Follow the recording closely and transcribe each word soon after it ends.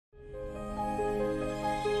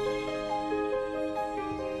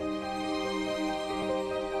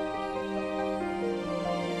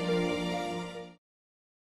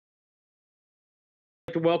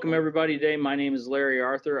To welcome everybody today. My name is Larry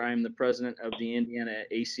Arthur. I'm the president of the Indiana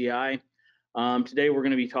ACI. Today we're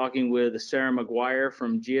going to be talking with Sarah McGuire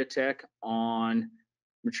from Giatec on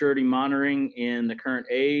maturity monitoring in the current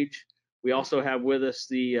age. We also have with us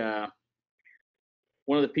the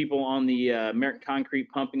one of the people on the American Concrete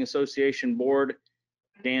Pumping Association board,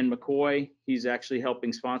 Dan McCoy. He's actually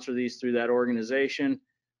helping sponsor these through that organization.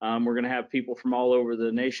 We're going to have people from all over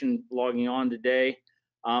the nation logging on today.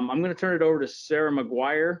 I'm going to turn it over to Sarah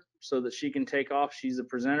McGuire so that she can take off. She's the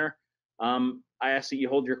presenter. I ask that you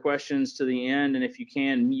hold your questions to the end, and if you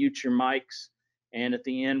can, mute your mics. And at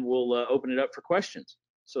the end, we'll open it up for questions.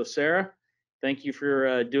 So Sarah, thank you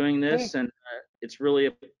for doing this, and it's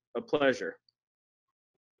really a pleasure.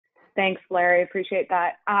 Thanks, Larry. Appreciate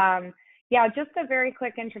that. Yeah, just a very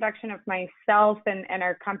quick introduction of myself and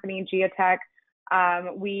our company, Giatec.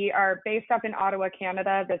 We are based up in Ottawa,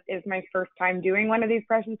 Canada. This is my first time doing one of these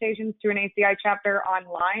presentations to an ACI chapter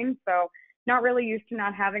online. So not really used to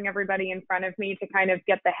not having everybody in front of me to kind of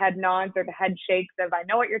get the head nods or the head shakes of I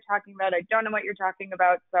know what you're talking about, I don't know what you're talking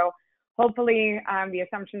about. So hopefully the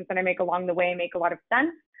assumptions that I make along the way make a lot of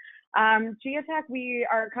sense. Giatec, we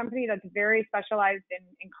are a company that's very specialized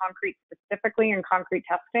in concrete, specifically in concrete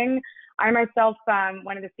testing. I myself am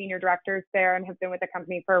one of the senior directors there and have been with the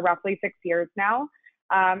company for roughly 6 years now.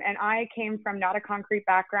 And I came from not a concrete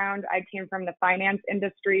background. I came from the finance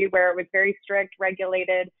industry where it was very strict,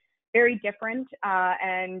 regulated, very different.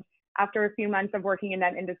 And after a few months of working in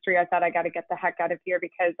that industry, I thought I got to get the heck out of here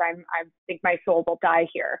because I think my soul will die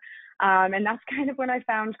here. And that's kind of when I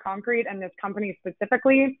found concrete and this company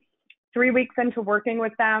specifically. 3 weeks into working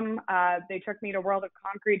with them, they took me to World of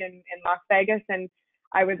Concrete in Las Vegas, and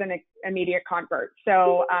I was an immediate convert.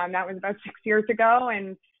 So that was about 6 years ago.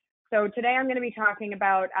 And so today I'm going to be talking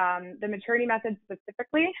about the maturity method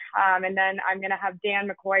specifically. And then I'm going to have Dan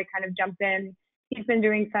McCoy kind of jump in. He's been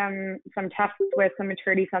doing some tests with some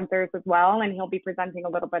maturity sensors as well, and he'll be presenting a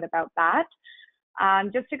little bit about that.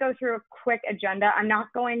 Just to go through a quick agenda, I'm not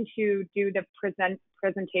going to do the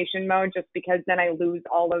presentation mode just because then I lose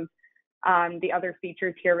all of the other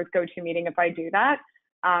features here with GoToMeeting if I do that.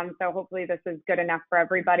 So hopefully this is good enough for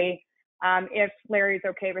everybody. If Larry's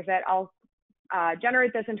okay with it, I'll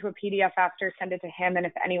generate this into a PDF after, send it to him, and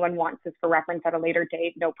if anyone wants this for reference at a later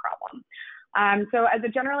date, no problem. So as a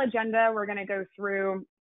general agenda, we're going to go through,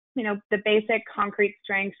 the basic concrete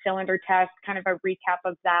strength cylinder test, kind of a recap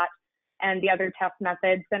of that, and the other test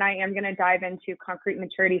methods. Then I am going to dive into concrete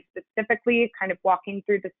maturity specifically, kind of walking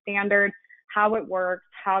through the standard, how it works,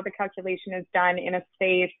 how the calculation is done in a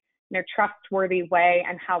safe, trustworthy way,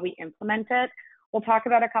 and how we implement it. We'll talk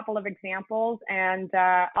about a couple of examples, and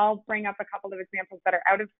I'll bring up a couple of examples that are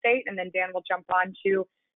out of state, and then Dan will jump on to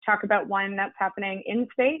talk about one that's happening in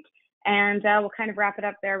state, and we'll kind of wrap it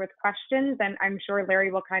up there with questions, and I'm sure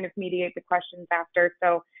Larry will kind of mediate the questions after.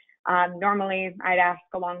 So normally I'd ask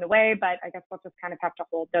along the way, but I guess we'll just kind of have to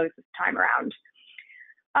hold those this time around.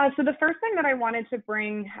 So the first thing that I wanted to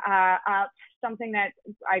bring up, something that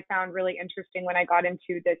I found really interesting when I got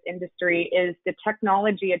into this industry, is the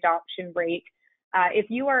technology adoption rate. If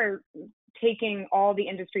you are taking all the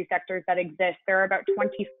industry sectors that exist, there are about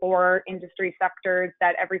 24 industry sectors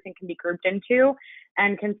that everything can be grouped into,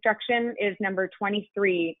 and construction is number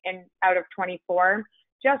 23 out of 24,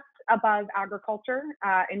 just above agriculture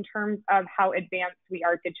in terms of how advanced we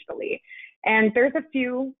are digitally. And there's a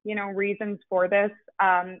few, reasons for this.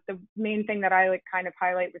 The main thing that I kind of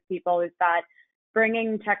highlight with people is that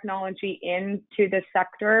bringing technology into this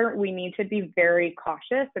sector, we need to be very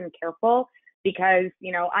cautious and careful because,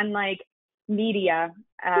 unlike media,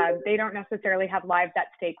 they don't necessarily have lives at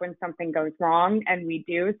stake when something goes wrong, and we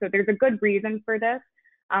do. So there's a good reason for this.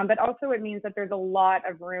 But also it means that there's a lot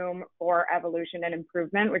of room for evolution and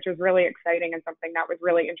improvement, which is really exciting and something that was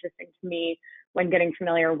really interesting to me when getting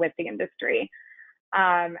familiar with the industry.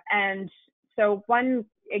 And so one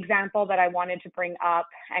example that I wanted to bring up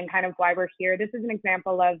and kind of why we're here, this is an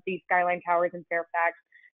example of the Skyline Towers in Fairfax,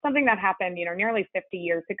 something that happened, nearly 50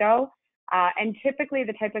 years ago. And typically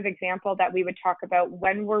the type of example that we would talk about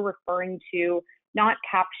when we're referring to not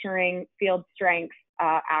capturing field strength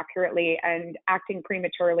accurately and acting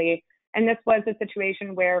prematurely. And this was a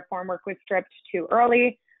situation where formwork was stripped too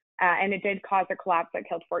early, and it did cause a collapse that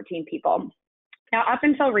killed 14 people. Now, up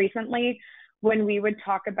until recently, when we would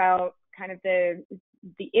talk about kind of the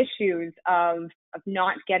issues of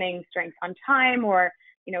not getting strength on time, or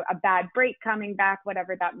a bad break coming back,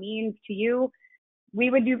 whatever that means to you, we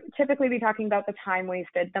would typically be talking about the time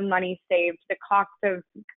wasted, the money saved, the cost of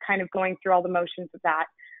kind of going through all the motions of that.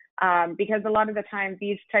 Because a lot of the time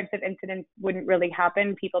these types of incidents wouldn't really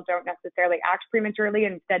happen. People don't necessarily act prematurely.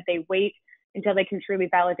 Instead, they wait until they can truly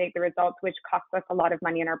validate the results, which costs us a lot of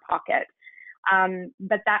money in our pocket.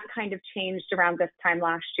 But that kind of changed around this time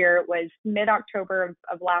last year. It was mid-October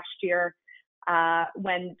of last year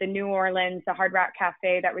when the New Orleans, the Hard Rock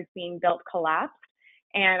Cafe that was being built collapsed.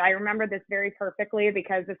 And I remember this very perfectly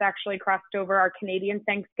because this actually crossed over our Canadian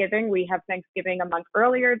Thanksgiving. We have Thanksgiving a month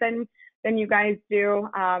earlier than you guys do,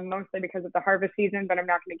 mostly because of the harvest season, but I'm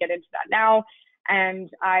not going to get into that now. And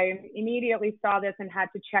I immediately saw this and had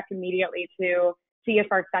to check immediately to see if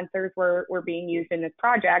our sensors were being used in this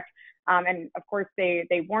project. And of course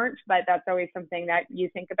they weren't, but that's always something that you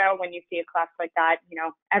think about when you see a collapse like that. You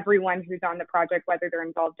know, everyone who's on the project, whether they're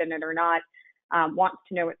involved in it or not, wants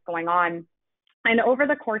to know what's going on. And over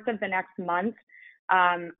the course of the next month,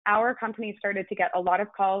 our company started to get a lot of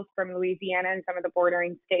calls from Louisiana and some of the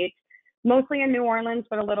bordering states, mostly in New Orleans,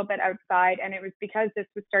 but a little bit outside. And it was because this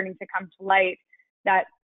was starting to come to light that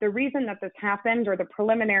the reason that this happened, or the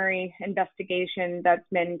preliminary investigation that's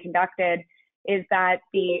been conducted, is that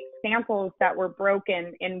the samples that were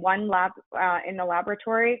broken in one lab, in the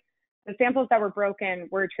laboratory, the samples that were broken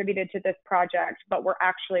were attributed to this project, but were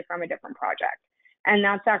actually from a different project. And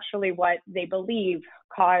that's actually what they believe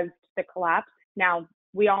caused the collapse. Now,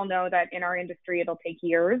 we all know that in our industry, it'll take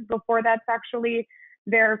years before that's actually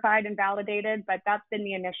verified and validated, but that's been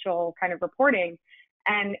the initial kind of reporting.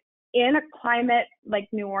 And in a climate like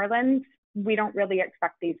New Orleans, we don't really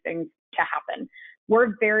expect these things to happen.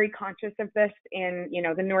 We're very conscious of this in, you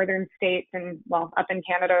know, the northern states and, well, up in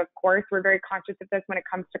Canada, of course. We're very conscious of this when it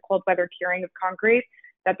comes to cold weather curing of concrete,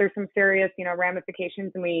 that there's some serious, you know,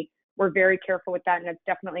 ramifications, and we're very careful with that, and it's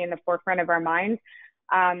definitely in the forefront of our minds.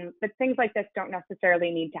 But things like this don't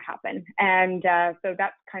necessarily need to happen. And so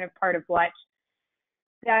that's kind of part of what,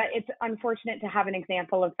 it's unfortunate to have an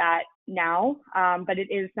example of that now, but it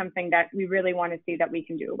is something that we really want to see that we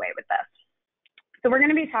can do away with this. So we're going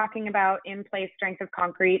to be talking about in-place strength of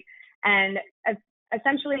concrete, and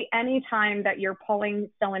essentially any time that you're pulling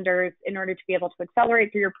cylinders in order to be able to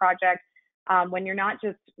accelerate through your project, when you're not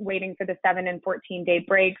just waiting for the 7 and 14-day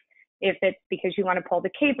breaks, if it's because you want to pull the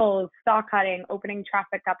cables, saw cutting, opening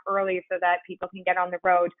traffic up early so that people can get on the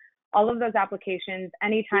road, all of those applications,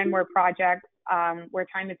 anytime where projects, where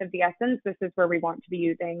time is of the essence, this is where we want to be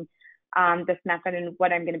using this method, and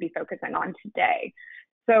what I'm going to be focusing on today.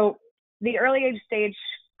 So the early stage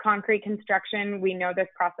concrete construction, we know this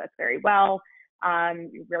process very well.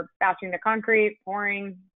 We're batching the concrete,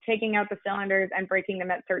 pouring, taking out the cylinders, and breaking them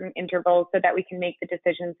at certain intervals so that we can make the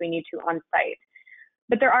decisions we need to on site.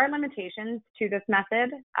 But there are limitations to this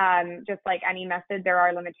method. Just like any method, there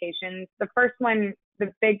are limitations. The first one,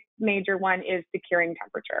 the big major one, is the curing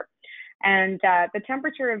temperature. And the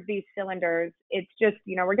temperature of these cylinders, it's just,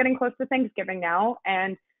 you know, we're getting close to Thanksgiving now,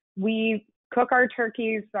 and we cook our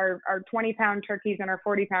turkeys, our 20-pound turkeys and our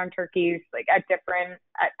 40-pound turkeys, like at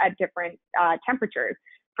different temperatures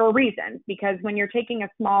for a reason. Because when you're taking a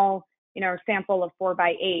small, you know, sample of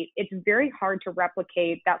 4x8, it's very hard to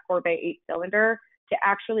replicate that 4x8 cylinder to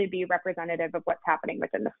actually be representative of what's happening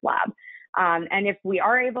within the slab. And if we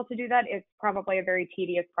are able to do that, it's probably a very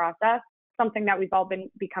tedious process, something that we've all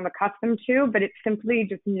become accustomed to, but it's simply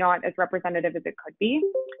just not as representative as it could be.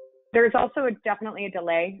 There's also definitely a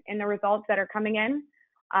delay in the results that are coming in.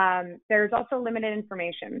 There's also limited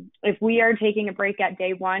information. If we are taking a break at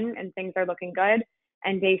day 1 and things are looking good,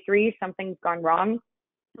 and day 3, something's gone wrong,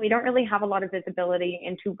 we don't really have a lot of visibility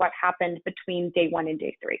into what happened between day 1 and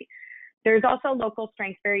day 3. There's also local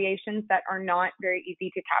strength variations that are not very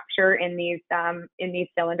easy to capture in these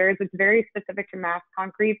cylinders. It's very specific to mass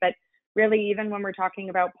concrete, but really, even when we're talking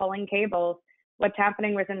about pulling cables, what's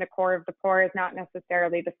happening within the core of the pour is not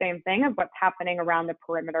necessarily the same thing of what's happening around the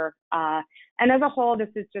perimeter. And as a whole, this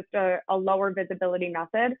is just a lower visibility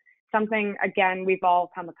method, something, again, we've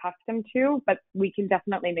all come accustomed to, but we can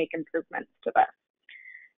definitely make improvements to this.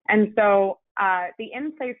 And so the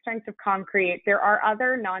in-place strength of concrete, there are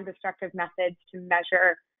other non-destructive methods to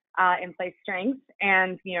measure in-place strength.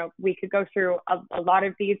 And, you know, we could go through a lot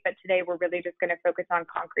of these, but today we're really just going to focus on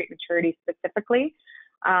concrete maturity specifically.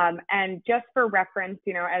 And just for reference,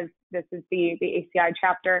 you know, as this is the ACI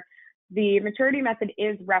chapter, the maturity method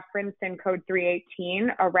is referenced in code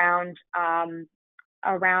 318 around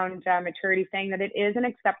maturity, saying that it is an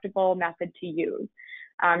acceptable method to use.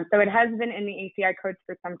 So it has been in the ACI codes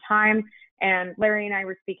for some time, and Larry and I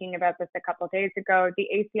were speaking about this a couple of days ago. The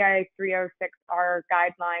ACI 306R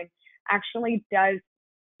guideline actually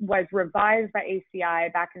was revised by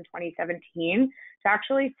ACI back in 2017 to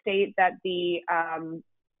actually state that the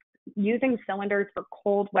using cylinders for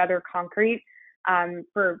cold weather concrete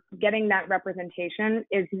for getting that representation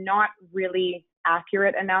is not really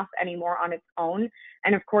accurate enough anymore on its own.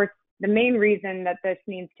 And of course, The main reason that this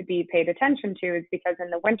needs to be paid attention to is because in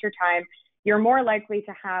the wintertime, you're more likely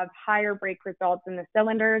to have higher break results in the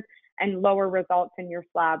cylinders and lower results in your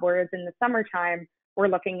slab, whereas in the summertime, we're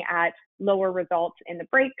looking at lower results in the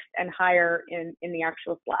breaks and higher in the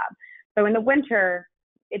actual slab. So in the winter,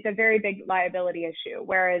 it's a very big liability issue,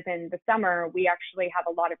 whereas in the summer, we actually have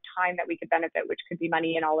a lot of time that we could benefit, which could be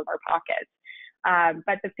money in all of our pockets.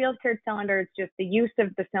 But the field cured cylinders, just the use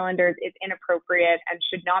of the cylinders is inappropriate and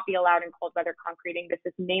should not be allowed in cold weather concreting. This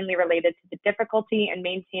is mainly related to the difficulty in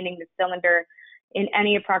maintaining the cylinder in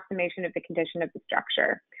any approximation of the condition of the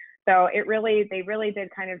structure. So they really did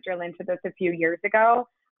kind of drill into this a few years ago.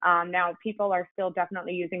 Now people are still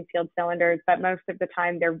definitely using field cylinders, but most of the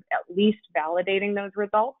time they're at least validating those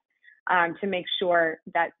results to make sure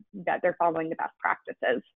that they're following the best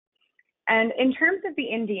practices. And in terms of the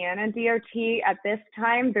Indiana DOT, at this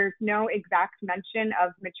time, there's no exact mention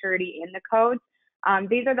of maturity in the codes.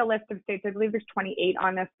 These are the list of states. I believe there's 28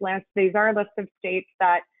 on this list. These are a list of states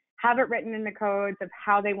that have it written in the codes of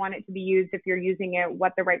how they want it to be used if you're using it,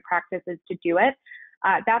 what the right practice is to do it.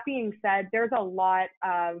 That being said, there's a lot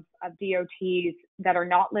of DOTs that are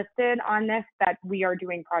not listed on this that we are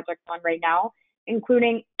doing projects on right now,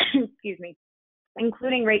 including, excuse me,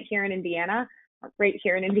 including right here in Indiana,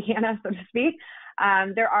 so to speak.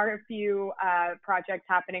 There are a few projects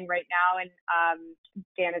happening right now, and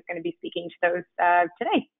Dan is going to be speaking to those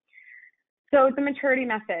today. So the maturity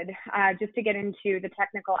method, just to get into the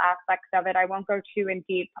technical aspects of it, I won't go too in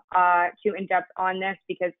depth on this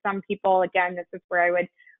because some people, again, this is where I would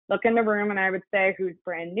look in the room and I would say, who's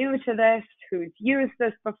brand new to this, who's used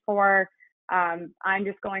this before. I'm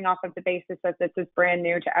just going off of the basis that this is brand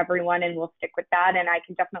new to everyone, and we'll stick with that. And I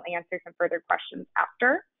can definitely answer some further questions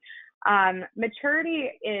after.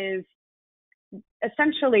 Maturity is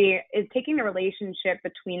essentially taking the relationship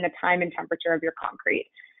between the time and temperature of your concrete.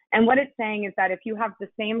 And what it's saying is that if you have the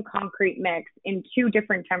same concrete mix in two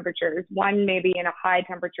different temperatures, one maybe in a high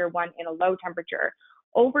temperature, one in a low temperature,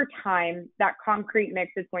 over time, that concrete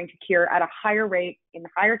mix is going to cure at a higher rate in the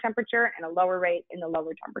higher temperature and a lower rate in the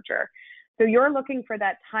lower temperature. So you're looking for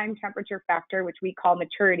that time temperature factor, which we call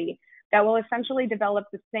maturity, that will essentially develop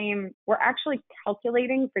the same. We're actually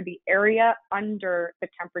calculating for the area under the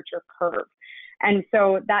temperature curve. And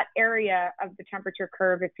so that area of the temperature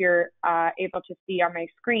curve, if you're able to see on my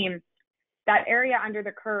screen, that area under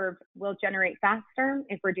the curve will generate faster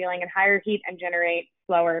if we're dealing in higher heat and generate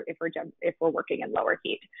slower if we're working in lower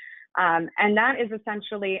heat. And that is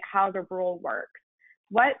essentially how the rule works.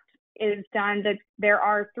 What is done, that there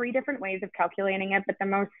are three different ways of calculating it, but the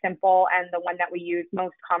most simple and the one that we use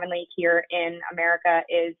most commonly here in America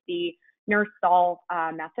is the Nurse-Stahl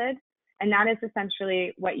method. And that is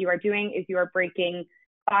essentially what you are doing is you are breaking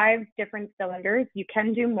 5 different cylinders. You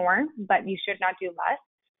can do more, but you should not do less.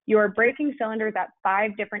 You are breaking cylinders at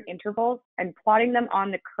 5 different intervals and plotting them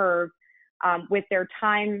on the curve with their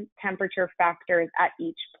time temperature factors at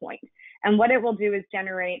each point. And what it will do is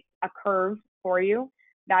generate a curve for you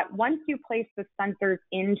that once you place the sensors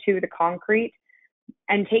into the concrete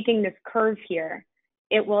and taking this curve here,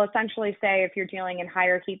 it will essentially say if you're dealing in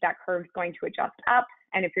higher heat, that curve is going to adjust up.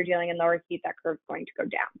 And if you're dealing in lower heat, that curve is going to go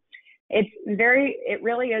down. It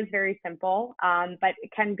really is very simple, but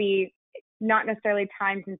it can be not necessarily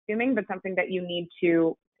time consuming, but something that you need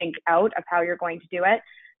to think out of how you're going to do it.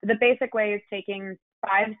 So the basic way is taking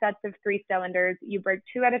 5 sets of 3 cylinders, you break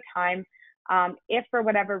 2 at a time. If for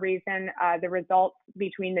whatever reason, the results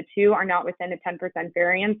between the 2 are not within a 10%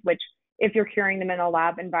 variance, which if you're curing them in a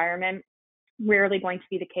lab environment, rarely going to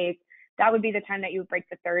be the case, that would be the time that you would break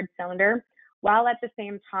the 3rd cylinder, while at the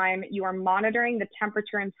same time, you are monitoring the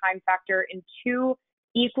temperature and time factor in 2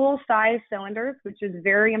 equal size cylinders, which is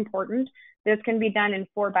very important. This can be done in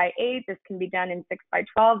 4x8, this can be done in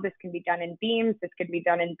 6x12, this can be done in beams, this could be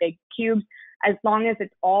done in big cubes, as long as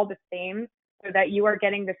it's all the same, so that you are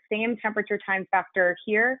getting the same temperature time factor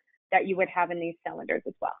here that you would have in these cylinders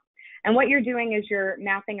as well. And what you're doing is you're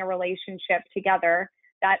mapping a relationship together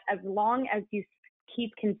that as long as you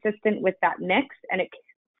keep consistent with that mix and it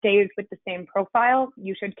stays with the same profile,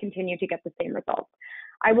 you should continue to get the same results.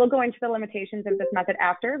 I will go into the limitations of this method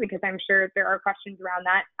after because I'm sure there are questions around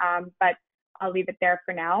that, but I'll leave it there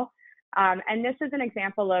for now. And this is an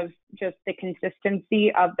example of just the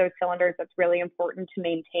consistency of those cylinders that's really important to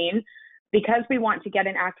maintain, because we want to get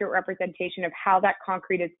an accurate representation of how that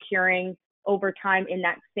concrete is curing over time in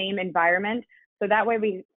that same environment. So that way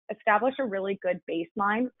we establish a really good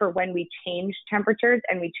baseline for when we change temperatures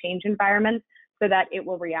and we change environments so that it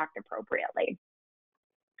will react appropriately.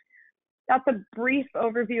 That's a brief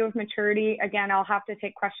overview of maturity. Again, I'll have to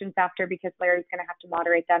take questions after because Larry's going to have to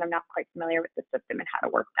moderate that. I'm not quite familiar with the system and how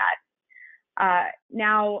to work that.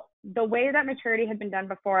 Now, the way that maturity had been done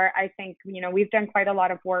before, I think, we've done quite a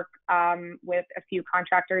lot of work with a few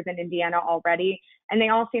contractors in Indiana already, and they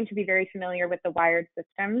all seem to be very familiar with the wired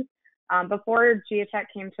systems. Before Giatec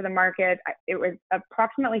came to the market, it was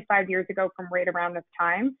approximately 5 years ago from right around this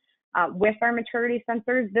time. With our maturity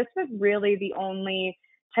sensors, this was really the only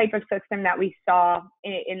type of system that we saw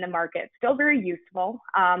in the market. Still very useful,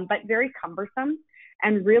 but very cumbersome,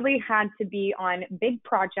 and really had to be on big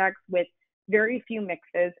projects with very few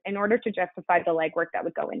mixes in order to justify the legwork that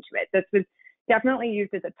would go into it. This was definitely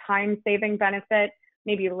used as a time-saving benefit,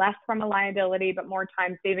 maybe less from a liability, but more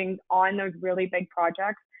time savings on those really big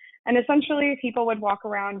projects. And essentially, people would walk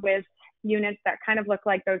around with units that kind of look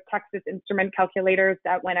like those Texas Instrument calculators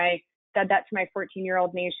that when I said that to my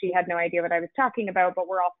 14-year-old niece, she had no idea what I was talking about, but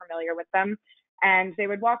we're all familiar with them. And they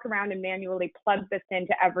would walk around and manually plug this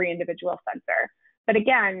into every individual sensor. But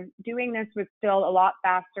again, doing this was still a lot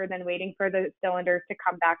faster than waiting for the cylinders to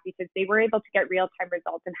come back, because they were able to get real-time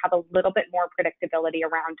results and have a little bit more predictability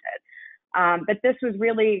around it. But this was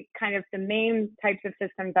really kind of the main types of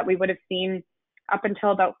systems that we would have seen up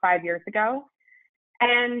until about 5 years ago.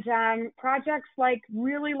 And projects like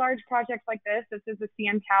really large projects like this is the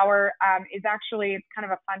CN Tower, is actually, it's kind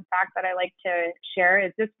of a fun fact that I like to share,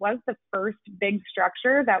 is this was the first big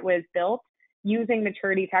structure that was built using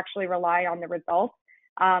maturity to actually rely on the results.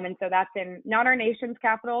 And so that's in not our nation's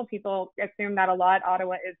capital. People assume that a lot.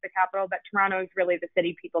 Ottawa is the capital, but Toronto is really the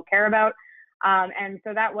city people care about. And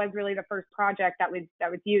so that was really the first project that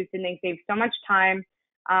was used, and they saved so much time.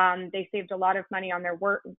 They saved a lot of money on their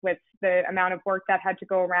work with the amount of work that had to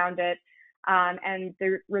go around it. And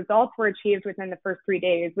the results were achieved within the first 3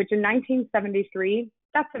 days, which in 1973,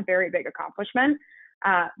 that's a very big accomplishment.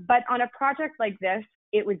 But on a project like this,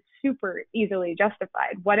 it was super easily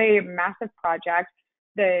justified. What a massive project.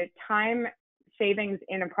 The time savings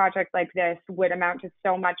in a project like this would amount to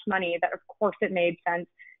so much money that, of course, it made sense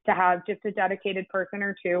to have just a dedicated person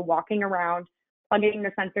or two walking around, plugging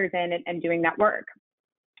the sensors in and doing that work.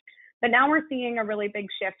 But now we're seeing a really big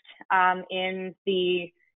shift in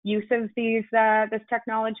the use of this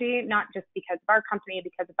technology, not just because of our company,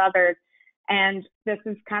 because of others. And this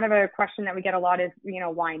is kind of a question that we get a lot is,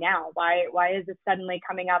 why now? Why is this suddenly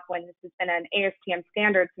coming up when this has been an ASTM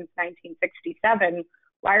standard since 1967?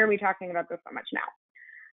 Why are we talking about this so much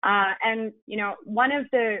now? And one of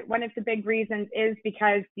the big reasons is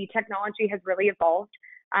because the technology has really evolved.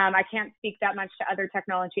 I can't speak that much to other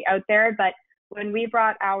technology out there, but when we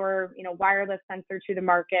brought our wireless sensor to the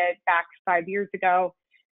market back 5 years ago,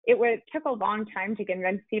 it took a long time to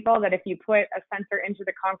convince people that if you put a sensor into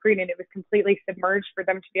the concrete and it was completely submerged, for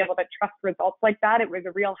them to be able to trust results like that. It was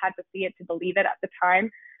a real had to see it to believe it at the time.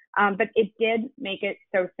 But it did make it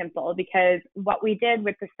so simple, because what we did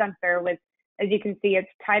with the sensor was, as you can see, it's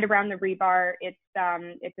tied around the rebar.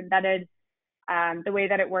 It's embedded. The way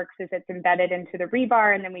that it works is it's embedded into the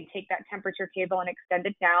rebar, and then we take that temperature cable and extend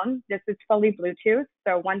it down. This is fully Bluetooth.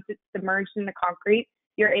 So once it's submerged in the concrete,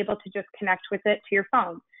 you're able to just connect with it to your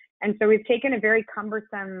phone. And so we've taken a very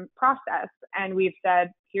cumbersome process and we've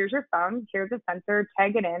said, here's your phone, here's a sensor,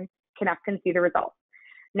 tag it in, connect and see the results.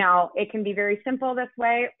 Now, it can be very simple this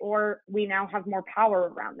way, or we now have more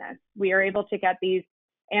power around this. We are able to get these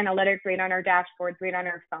analytics right on our dashboards, right on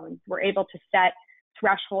our phones. We're able to set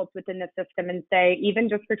thresholds within the system and say, even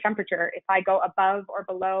just for temperature, if I go above or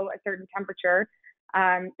below a certain temperature,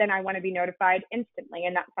 then I want to be notified instantly.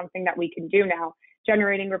 And that's something that we can do now.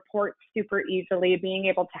 Generating reports super easily, being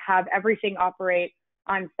able to have everything operate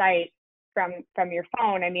on site from your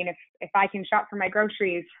phone. I mean, if I can shop for my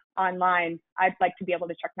groceries online, I'd like to be able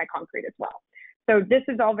to check my concrete as well. So this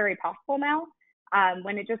is all very possible now,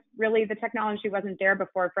 when it just really, the technology wasn't there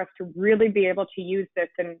before for us to really be able to use this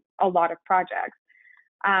in a lot of projects.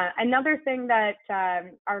 Another thing that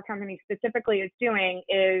our company specifically is doing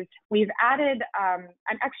is we've added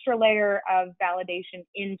an extra layer of validation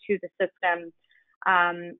into the system.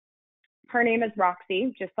 Her name is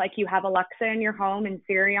Roxy, just like you have Alexa in your home and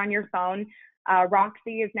Siri on your phone.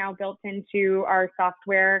 Roxy is now built into our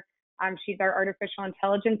software. She's our artificial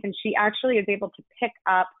intelligence, and she actually is able to pick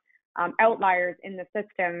up outliers in the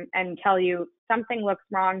system and tell you something looks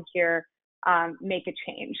wrong here, make a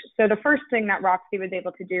change. So the first thing that Roxy was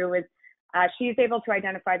able to do is she's able to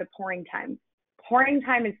identify the pouring time. Pouring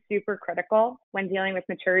time is super critical when dealing with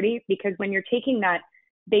maturity, because when you're taking that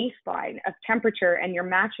baseline of temperature and you're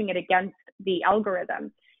matching it against the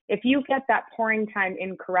algorithm, if you get that pouring time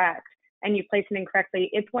incorrect and you place it incorrectly,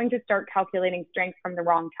 it's going to start calculating strength from the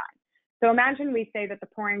wrong time. So imagine we say that the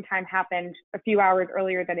pouring time happened a few hours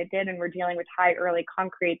earlier than it did, and we're dealing with high early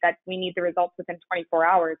concrete that we need the results within 24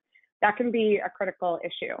 hours. That can be a critical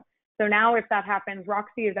issue. So now if that happens,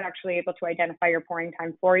 Roxy is actually able to identify your pouring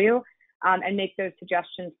time for you and make those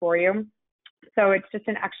suggestions for you. So it's just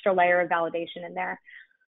an extra layer of validation in there.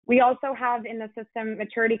 We also have in the system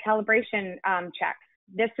maturity calibration checks.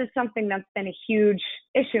 This is something that's been a huge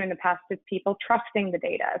issue in the past, is people trusting the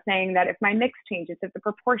data, saying that if my mix changes, if the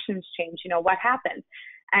proportions change, what happens?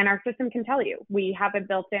 And our system can tell you. We have it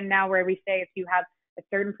built in now where we say if you have a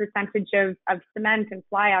certain percentage of cement and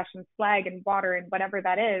fly ash and slag and water and whatever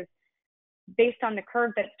that is, based on the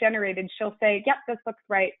curve that's generated, she'll say, yep, this looks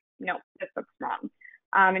right. No, this looks wrong.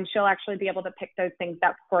 And she'll actually be able to pick those things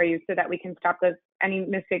up for you so that we can stop any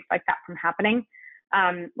mistakes like that from happening.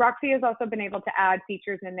 Roxy has also been able to add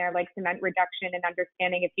features in there like cement reduction and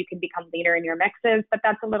understanding if you can become leaner in your mixes, but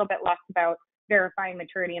that's a little bit less about verifying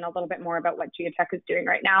maturity and a little bit more about what Giatec is doing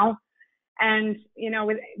right now. And,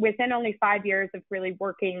 within only 5 years of really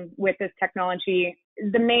working with this technology,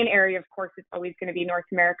 the main area, of course, is always going to be North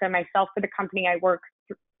America. Myself, for the company I work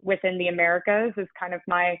within the Americas, is kind of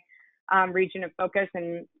my region of focus,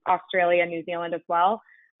 and Australia and New Zealand as well.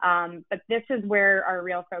 But this is where our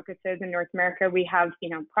real focus is in North America. We have,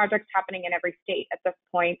 projects happening in every state at this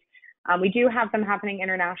point. We do have them happening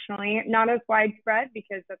internationally, not as widespread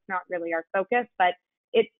because that's not really our focus, but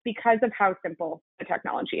it's because of how simple the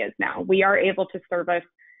technology is now. We are able to service,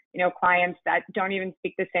 clients that don't even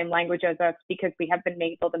speak the same language as us because we have been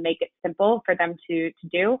able to make it simple for them to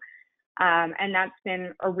do. And that's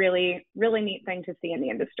been a really, really neat thing to see in the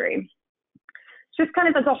industry. Just kind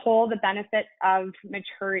of as a whole, the benefit of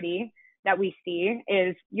maturity that we see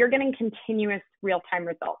is you're getting continuous real-time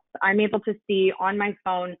results. I'm able to see on my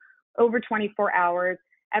phone over 24 hours,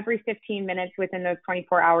 every 15 minutes within those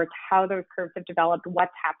 24 hours, how those curves have developed,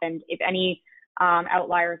 what's happened. If any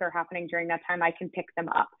outliers are happening during that time, I can pick them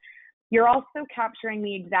up. You're also capturing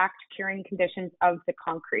the exact curing conditions of the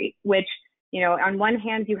concrete, which, on one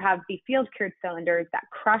hand, you have the field cured cylinders that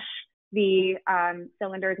crush the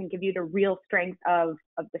cylinders and give you the real strength of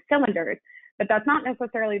the cylinders, but that's not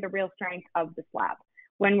necessarily the real strength of the slab.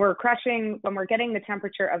 When we're getting the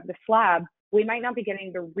temperature of the slab, we might not be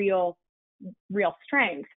getting the real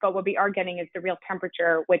strength, but what we are getting is the real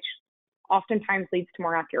temperature, which oftentimes leads to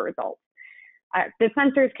more accurate results. The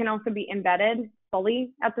sensors can also be embedded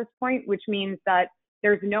fully at this point, which means that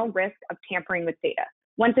there's no risk of tampering with data.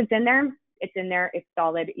 Once it's in there, it's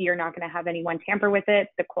solid. You're not going to have anyone tamper with it.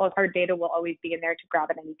 The cold hard data will always be in there to grab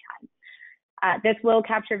at any time. This will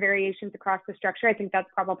capture variations across the structure. I think that's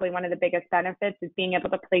probably one of the biggest benefits, is being able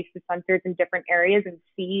to place the sensors in different areas and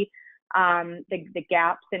see the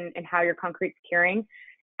gaps and how your concrete's curing.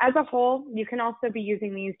 As a whole, you can also be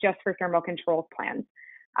using these just for thermal control plans.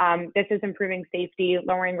 This is improving safety,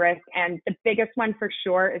 lowering risk, and the biggest one for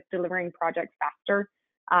sure is delivering projects faster.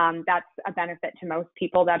 That's a benefit to most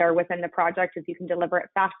people that are within the project. If you can deliver it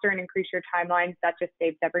faster and increase your timelines, that just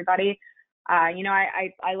saves everybody.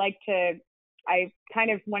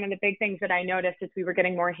 One of the big things that I noticed as we were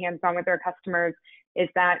getting more hands-on with our customers is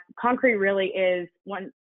that concrete really is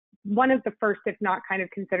one of the first, if not kind of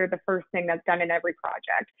considered the first thing that's done in every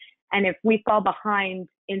project. And if we fall behind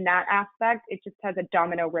in that aspect, it just has a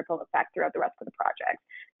domino ripple effect throughout the rest of the project.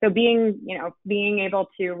 So being able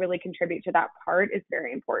to really contribute to that part is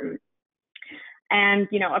very important. And,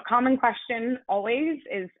 a common question always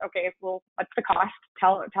is, okay, well, what's the cost?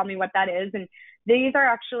 Tell me what that is. And these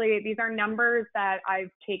are numbers that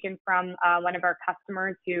I've taken from one of our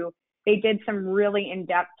customers who, they did some really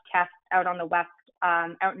in-depth tests out on the west,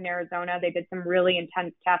 out in Arizona. They did some really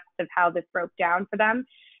intense tests of how this broke down for them.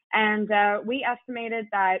 And we estimated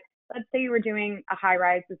that, let's say you were doing a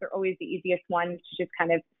high-rise, those are always the easiest ones to just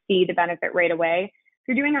kind of see the benefit right away. If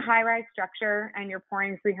you're doing a high-rise structure and you're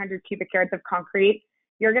pouring 300 cubic yards of concrete,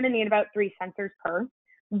 you're going to need about 3 sensors per.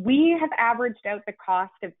 We have averaged out the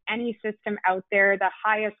cost of any system out there. The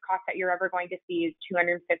highest cost that you're ever going to see is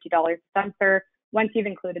 $250 a sensor. Once you've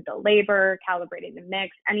included the labor, calibrating the mix,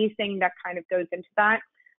 anything that kind of goes into that,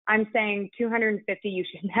 I'm saying $250, you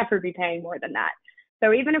should never be paying more than that.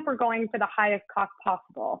 So even if we're going for the highest cost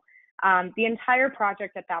possible, the entire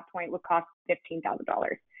project at that point would cost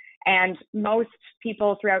 $15,000. And most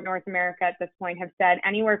people throughout North America at this point have said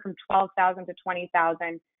anywhere from $12,000 to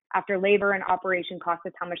 $20,000 after labor and operation costs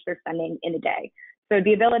is how much they're spending in a day. So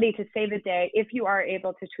the ability to save a day, if you are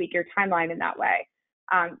able to tweak your timeline in that way,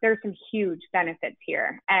 there's some huge benefits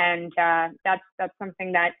here. And that's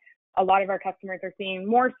something that a lot of our customers are seeing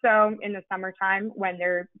more so in the summertime when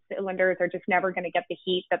their cylinders are just never going to get the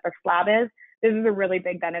heat that their slab is. This is a really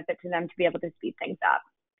big benefit to them to be able to speed things up.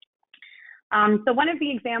 So one of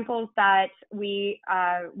the examples that we've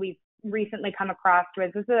recently come across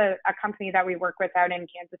was, this is a company that we work with out in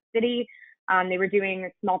Kansas City. They were doing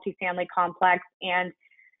this multifamily complex, and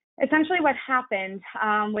essentially what happened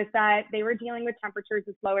was that they were dealing with temperatures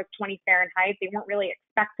as low as 20 Fahrenheit. They weren't really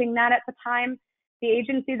expecting that at the time. The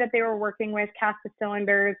agency that they were working with cast the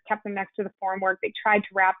cylinders, kept them next to the formwork. They tried to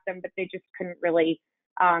wrap them, but they just couldn't really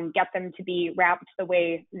get them to be wrapped the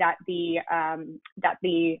way that the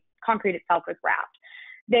concrete itself was wrapped.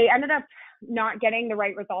 They ended up not getting the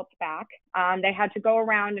right results back. They had to go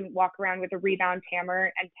around and walk around with a rebound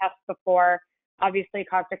hammer and test before. Obviously, it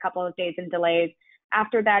caused a couple of days and delays.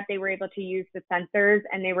 After that, they were able to use the sensors,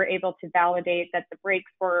 and they were able to validate that the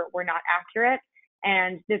brakes were not accurate.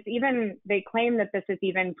 And they claim that this has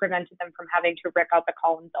even prevented them from having to rip out the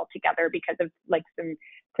columns altogether because of like some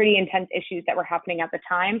pretty intense issues that were happening at the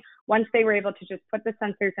time. Once they were able to just put the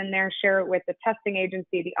sensors in there, share it with the testing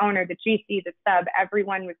agency, the owner, the GC, the sub,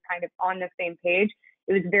 everyone was kind of on the same page.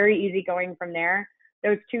 It was very easy going from there.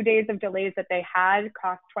 Those 2 days of delays that they had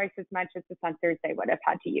cost twice as much as the sensors they would have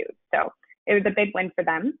had to use. So it was a big win for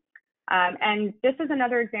them. And this is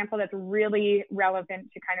another example that's really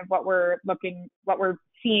relevant to kind of what we're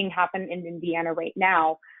seeing happen in Indiana right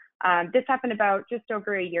now. This happened about just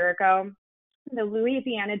over a year ago. The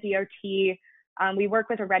Louisiana DOT, we work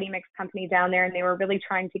with a ready mix company down there, and they were really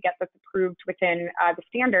trying to get this approved within the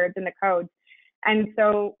standards and the codes. And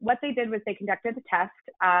so what they did was they conducted a test.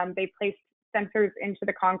 They placed sensors into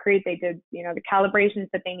the concrete. They did, the calibrations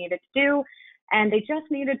that they needed to do, and they just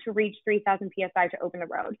needed to reach 3,000 PSI to open the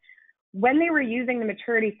road. When they were using the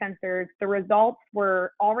maturity sensors, the results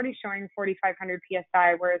were already showing 4,500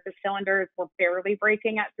 PSI, whereas the cylinders were barely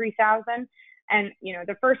breaking at 3,000. And,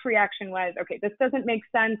 the first reaction was, okay, this doesn't make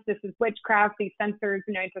sense. This is witchcraft. These sensors,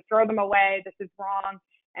 to throw them away. This is wrong.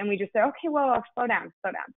 And we just said, okay, well, slow down.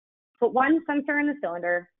 Put one sensor in the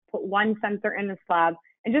cylinder, put one sensor in the slab,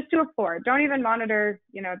 and just do a floor. Don't even monitor,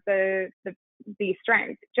 the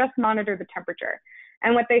strength. Just monitor the temperature.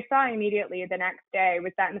 And what they saw immediately the next day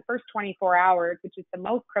was that in the first 24 hours, which is the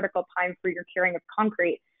most critical time for your curing of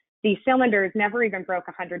concrete, the cylinders never even broke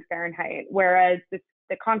 100 Fahrenheit, whereas the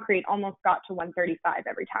concrete almost got to 135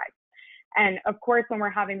 every time. And of course, when we're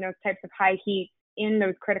having those types of high heat in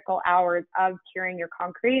those critical hours of curing your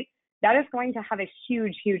concrete, that is going to have a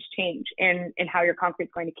huge, huge change in how your concrete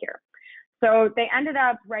is going to cure. So they ended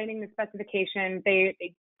up writing the specification. They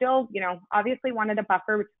still, obviously wanted a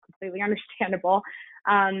buffer, which is completely understandable.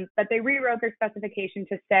 But they rewrote their specification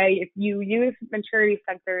to say if you use maturity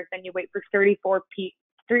sensors, then you wait for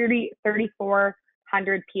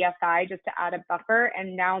 3,400 PSI just to add a buffer.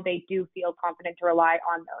 And now they do feel confident to rely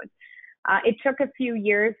on those. It took a few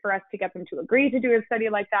years for us to get them to agree to do a study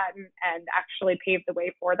like that and actually pave the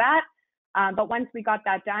way for that. But once we got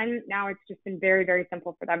that done, now it's just been very, very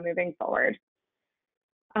simple for them moving forward.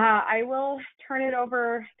 I will turn it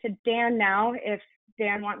over to Dan now. If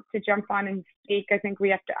Dan wants to jump on and speak, I think we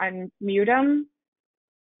have to unmute him.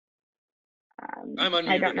 I'm unmuted.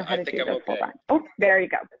 I don't know how to do this. Okay. Hold on. Oh, there you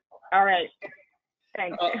go. All right.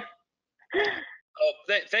 Thanks.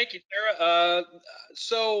 Thank you, Sarah.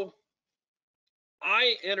 So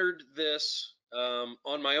I entered this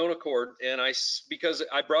on my own accord, and because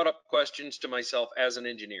I brought up questions to myself as an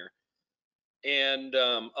engineer, and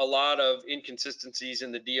a lot of inconsistencies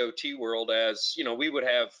in the DOT world. As we would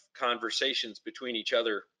have conversations between each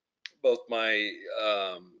other, both my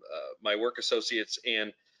my work associates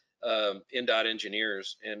and NDOT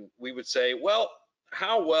engineers, and we would say, well,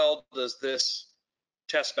 how well does this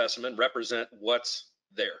test specimen represent what's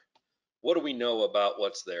there? What do we know about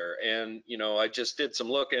what's there? And I just did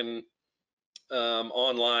some looking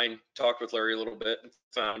online, talked with Larry a little bit, and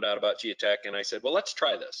found out about Giatec, and I said, well, let's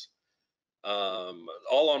try this.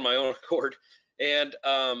 All on my own accord. And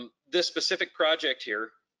this specific project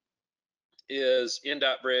here is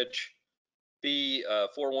NDOT Bridge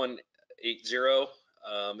B4180.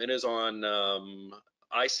 It is on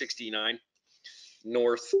I-69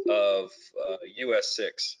 north of US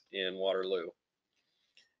 6 in Waterloo.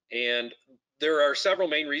 And there are several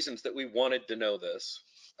main reasons that we wanted to know this.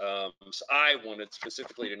 So I wanted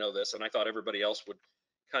specifically to know this, and I thought everybody else would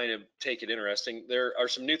kind of take it interesting. There are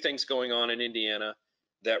some new things going on in Indiana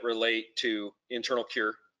that relate to internal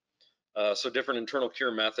cure. So different internal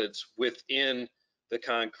cure methods within the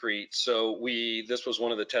concrete. So this was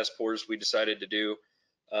one of the test pours we decided to do,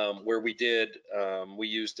 where we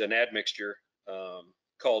used an admixture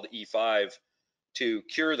called E5 to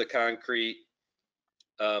cure the concrete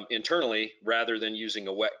internally rather than using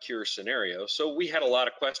a wet cure scenario. So we had a lot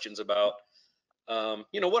of questions about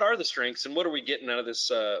what are the strengths and what are we getting out of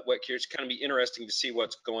this wet cure? It's kind of be interesting to see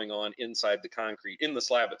what's going on inside the concrete in the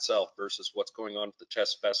slab itself versus what's going on with the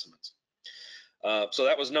test specimens. So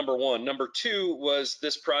that was number one. Number two was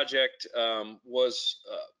this project was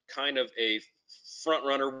kind of a front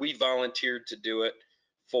runner. We volunteered to do it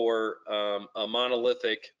for a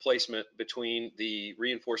monolithic placement between the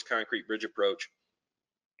reinforced concrete bridge approach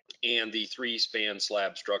and the 3-span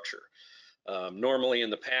slab structure. Normally in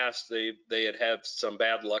the past, they had some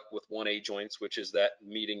bad luck with 1A joints, which is that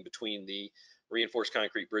meeting between the reinforced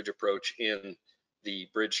concrete bridge approach and the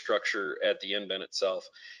bridge structure at the end bend itself.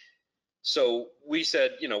 So we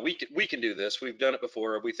said, you know, we can do this. We've done it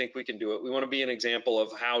before. We think we can do it. We want to be an example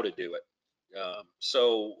of how to do it.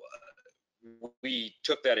 So we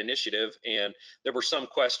took that initiative, and there were some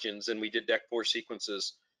questions, and we did deck bore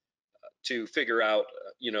sequences to figure out,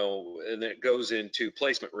 you know, and it goes into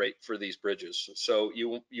placement rate for these bridges. So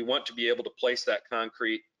you want to be able to place that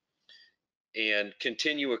concrete and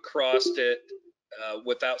continue across it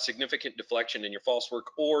without significant deflection in your false work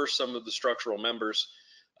or some of the structural members,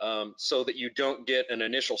 so that you don't get an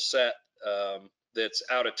initial set that's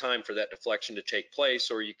out of time for that deflection to take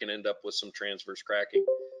place, or you can end up with some transverse cracking.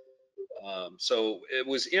 So it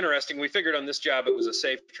was interesting. We figured on this job it was a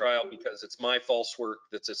safe trial because it's my false work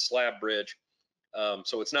that's a slab bridge.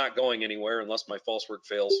 So it's not going anywhere unless my false work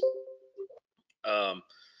fails.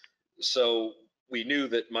 So we knew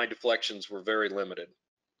that my deflections were very limited.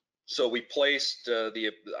 So we placed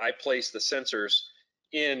I placed the sensors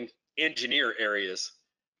in engineer areas.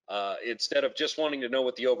 Instead of just wanting to know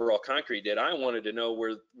what the overall concrete did, I wanted to know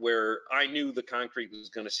where I knew the concrete was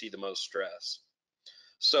going to see the most stress.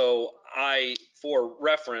 So for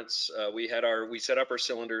reference, we set up our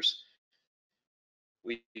cylinders.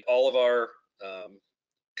 We did all of our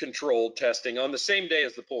controlled testing on the same day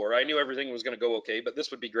as the pour. I knew everything was going to go okay, but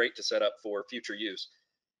this would be great to set up for future use.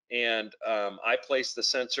 And I placed the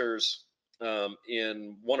sensors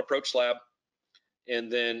in one approach slab,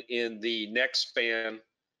 and then in the next span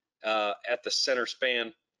at the center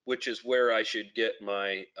span, which is where I should get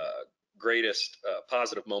my greatest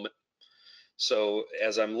positive moment. So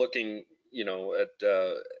as I'm looking, you know,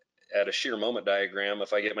 at a shear moment diagram,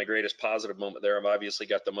 if I get my greatest positive moment there, I've obviously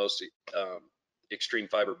got the most extreme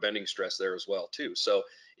fiber bending stress there as well too. So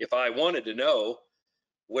if I wanted to know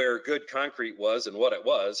where good concrete was and what it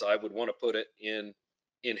was, I would want to put it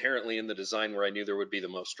inherently in the design where I knew there would be the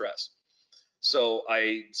most stress. So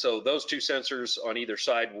those two sensors on either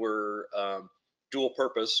side were dual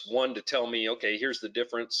purpose. One to tell me, okay, here's the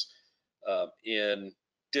difference in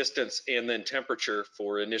distance and then temperature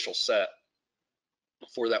for initial set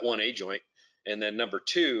for that 1A joint. And then number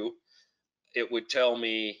two, it would tell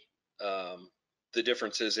me the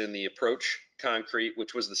differences in the approach concrete,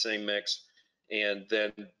 which was the same mix, and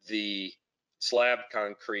then the slab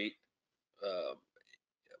concrete,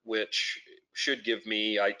 which should give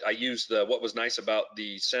me, I used what was nice about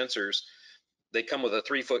the sensors, they come with a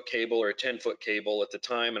 3-foot cable or a 10-foot cable at the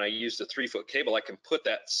time, and I used a 3-foot cable. I can put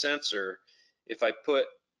that sensor, if I put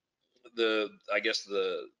the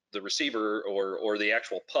receiver or the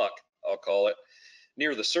actual puck, I'll call it,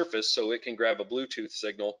 near the surface so it can grab a Bluetooth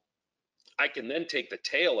signal. I can then take the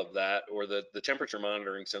tail of that or the temperature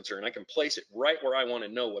monitoring sensor, and I can place it right where I want to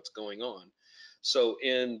know what's going on. So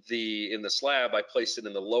in the slab, I placed it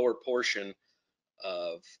in the lower portion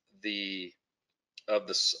of the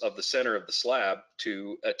center of the slab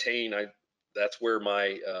to attain. That's where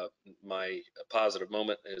my positive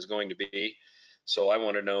moment is going to be. So I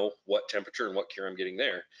want to know what temperature and what cure I'm getting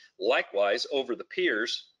there. Likewise, over the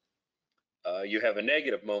piers, you have a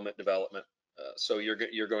negative moment development. So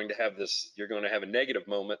you're going to have a negative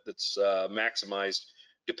moment that's maximized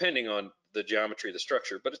depending on the geometry of the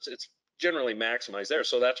structure, but it's generally maximized there.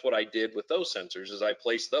 So that's what I did with those sensors, is I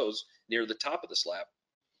placed those near the top of the slab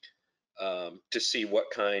to see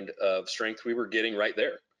what kind of strength we were getting right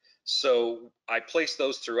there. So I placed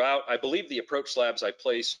those throughout. I believe the approach slabs I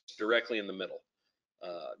placed directly in the middle.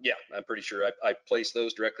 Yeah, I'm pretty sure I placed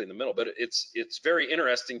those directly in the middle, but it's very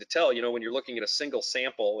interesting to tell, you know, when you're looking at a single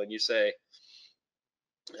sample and you say,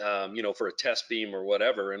 you know, for a test beam or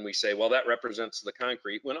whatever, and we say, well, that represents the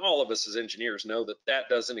concrete, when all of us as engineers know that that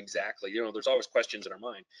doesn't exactly, you know, there's always questions in our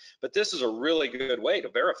mind. But this is a really good way to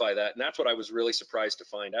verify that, and that's what I was really surprised to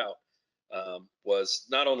find out, was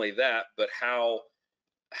not only that, but how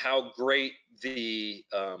great the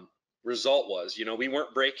result was. You know, we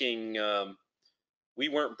weren't breaking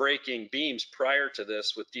beams prior to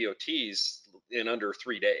this with DOTs in under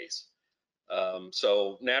 3 days.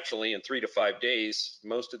 So naturally, in 3 to 5 days,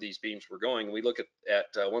 most of these beams were going. We look at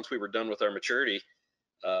once we were done with our maturity,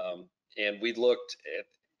 and we looked at,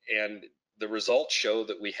 and the results show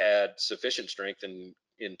that we had sufficient strength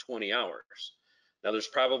in 20 hours. Now, there's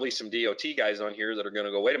probably some DOT guys on here that are going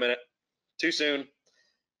to go, wait a minute, too soon.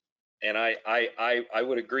 And I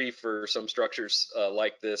would agree for some structures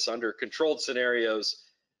like this under controlled scenarios,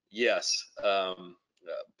 yes.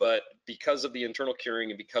 But because of the internal curing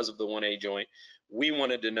and because of the 1A joint, we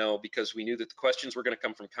wanted to know, because we knew that the questions were going to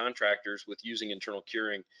come from contractors with using internal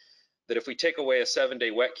curing, that if we take away a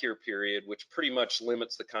 7-day wet cure period, which pretty much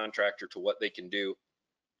limits the contractor to what they can do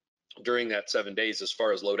during that 7 days as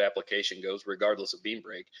far as load application goes, regardless of beam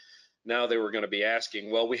break, now they were going to be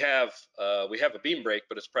asking, well, we have a beam break,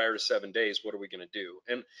 but it's prior to 7 days. What are we going to do?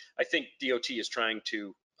 And I think DOT is trying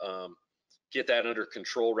to get that under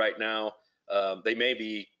control right now. They may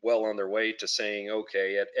be well on their way to saying,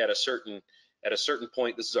 okay, at a certain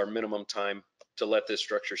point, this is our minimum time to let this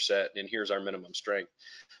structure set, and here's our minimum strength.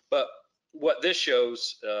 But what this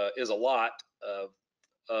shows is a lot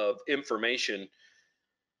of information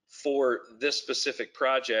for this specific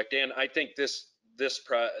project, and I think this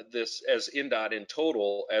as INDOT in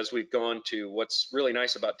total, as we've gone to, what's really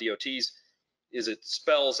nice about DOTs is it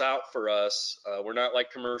spells out for us. We're not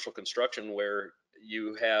like commercial construction where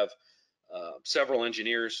you have several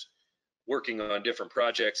engineers working on different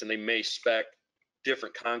projects and they may spec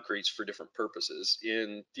different concretes for different purposes.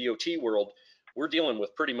 In DOT world, we're dealing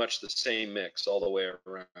with pretty much the same mix all the way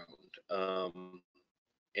around.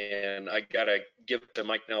 And I gotta give it to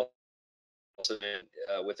Mike Nelson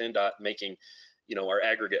with INDOT making, our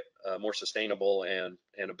aggregate more sustainable and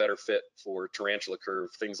a better fit for tarantula curve,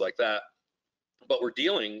 things like that. But we're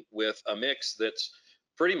dealing with a mix that's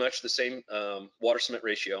pretty much the same water cement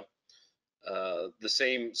ratio, the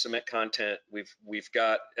same cement content. We've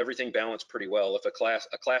got everything balanced pretty well. If a class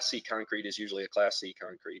C concrete is usually a class C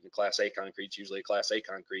concrete, and class A concrete is usually a class A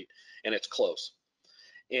concrete, and it's close.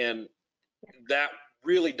 And that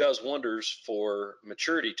really does wonders for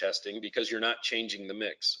maturity testing, because you're not changing the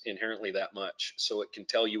mix inherently that much. So it can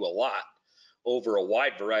tell you a lot over a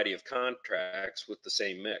wide variety of contracts with the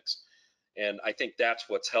same mix. And I think that's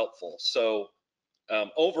what's helpful. So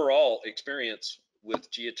overall experience with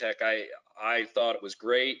Giatec, I thought it was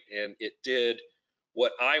great, and it did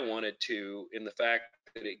what I wanted to, in the fact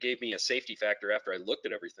that it gave me a safety factor after I looked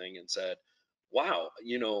at everything and said, wow,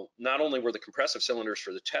 not only were the compressive cylinders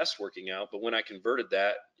for the test working out, but when I converted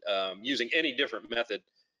that using any different method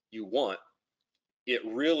you want, it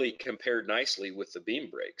really compared nicely with the beam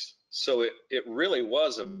breaks. So it really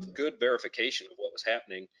was a good verification of what was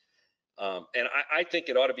happening. And I think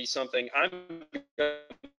it ought to be something I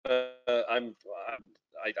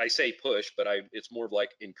say push, but it's more of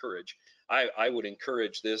like encourage. I would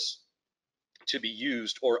encourage this to be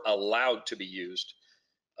used or allowed to be used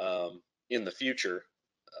in the future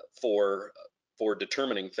for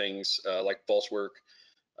determining things like false work,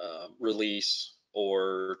 release,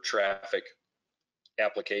 or traffic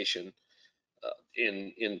application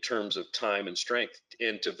in terms of time and strength,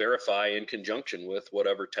 and to verify in conjunction with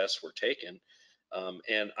whatever tests were taken.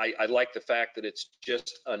 And I like the fact that it's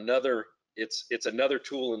just another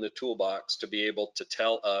tool in the toolbox to be able to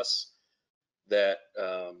tell us that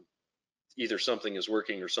either something is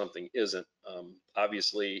working or something isn't.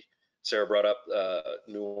 Obviously, Sarah brought up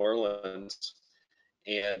New Orleans,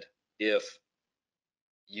 and if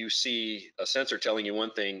you see a sensor telling you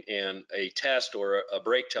one thing and a test or a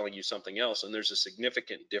break telling you something else, and there's a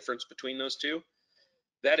significant difference between those two,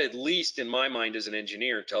 that, at least in my mind as an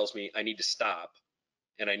engineer, tells me I need to stop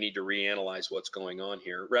and I need to reanalyze what's going on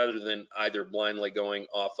here, rather than either blindly going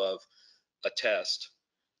off of a test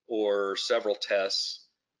or several tests,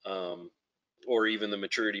 or even the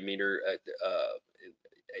maturity meter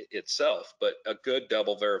itself. But a good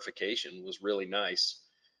double verification was really nice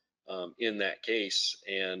in that case,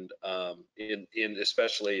 and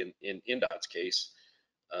especially in INDOT's case,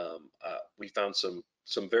 we found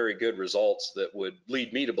some very good results that would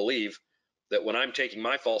lead me to believe that when I'm taking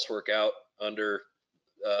my false work out under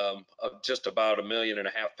just about 1.5 million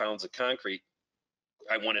pounds of concrete,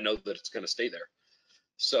 I want to know that it's going to stay there.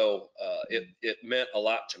 So it meant a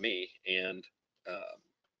lot to me. And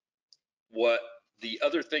what the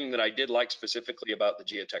other thing that I did like specifically about the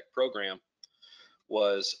Giatec program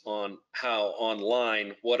was on how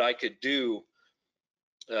online what I could do.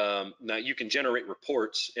 Now you can generate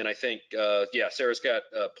reports, and I think Sarah's got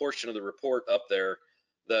a portion of the report up there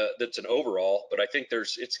that's an overall, but I think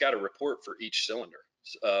it's got a report for each cylinder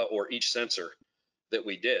or each sensor that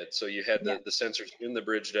we did. So you had the sensors in the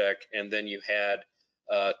bridge deck, and then you had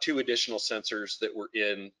 2 additional sensors that were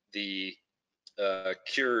in the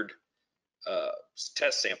cured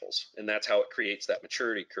test samples, and that's how it creates that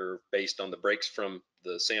maturity curve based on the breaks from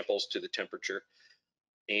the samples to the temperature.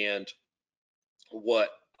 And what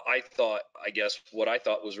I thought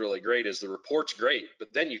was really great is the report's great,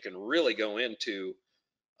 but then you can really go into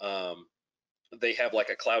they have like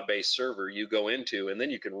a cloud-based server you go into, and then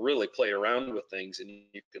you can really play around with things, and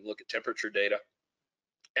you can look at temperature data,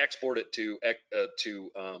 export it to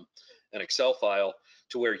an Excel file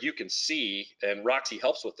to where you can see, and Roxy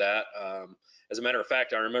helps with that. As a matter of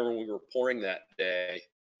fact, I remember when we were pouring that day,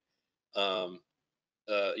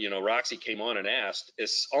 Roxy came on and asked,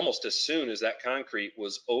 almost as soon as that concrete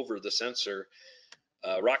was over the sensor,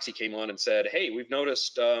 Roxy came on and said, hey, we've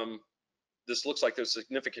noticed this looks like there's a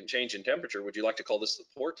significant change in temperature. Would you like to call this the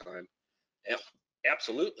pour time? Yeah,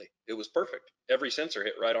 absolutely. It was perfect. Every sensor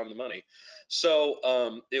hit right on the money.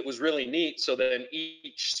 So it was really neat. So then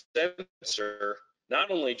each sensor, not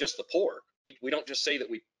only just the pour, we don't just say that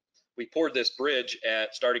we poured this bridge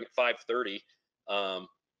starting at 5:30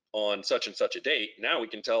 on such and such a date. Now we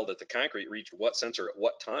can tell that the concrete reached what sensor at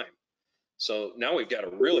what time. So now we've got a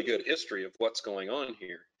really good history of what's going on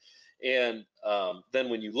here. And then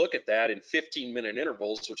when you look at that in 15-minute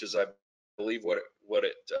intervals, which is, I believe, what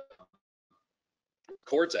it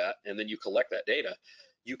records at, and then you collect that data,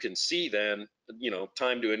 you can see then,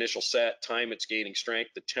 time to initial set, time it's gaining strength,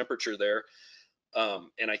 the temperature there.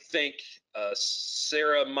 And I think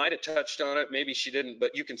Sarah might have touched on it, maybe she didn't,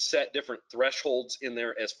 but you can set different thresholds in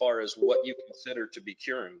there as far as what you consider to be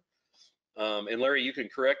curing. And Larry, you can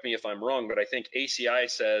correct me if I'm wrong, but I think ACI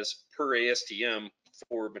says per ASTM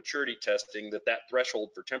for maturity testing that threshold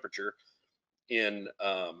for temperature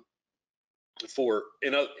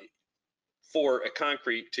for a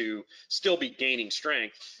concrete to still be gaining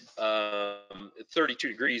strength, 32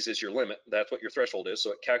 degrees is your limit. That's what your threshold is.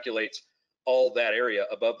 So it calculates all that area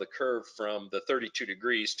above the curve from the 32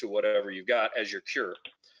 degrees to whatever you've got as your cure.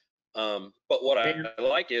 But what I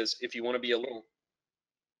like is if you want to be a little.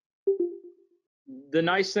 The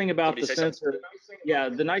nice thing about the sensor,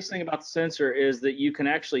 the nice thing about the sensor is that you can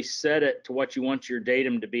actually set it to what you want your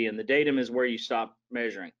datum to be, and the datum is where you stop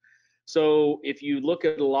measuring. So if you look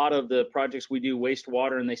at a lot of the projects we do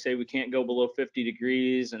wastewater and they say we can't go below 50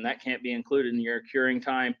 degrees and that can't be included in your curing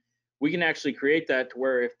time, we can actually create that to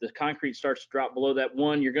where if the concrete starts to drop below that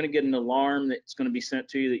one, you're going to get an alarm that's going to be sent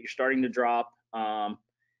to you that you're starting to drop.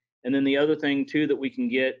 And then the other thing too that we can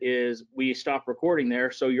get is we stop recording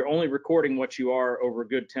there. So you're only recording what you are over a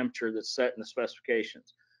good temperature that's set in the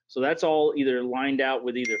specifications. So that's all either lined out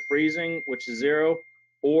with either freezing, which is 0,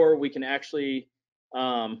 or we can actually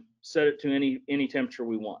set it to any temperature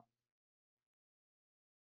we want.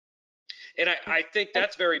 And I think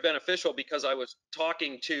that's very beneficial because I was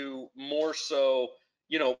talking to more so,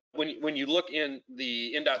 when you look in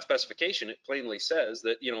the NDOT specification, it plainly says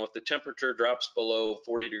that, if the temperature drops below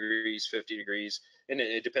 40 degrees, 50 degrees, and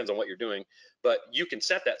it depends on what you're doing, but you can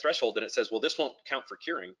set that threshold and it says, well, this won't count for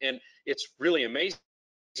curing. And it's really amazing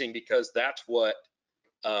because that's what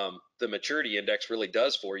the maturity index really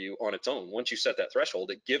does for you on its own. Once you set that threshold,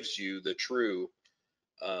 it gives you the true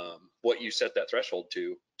what you set that threshold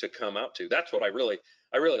to come out to. That's what I really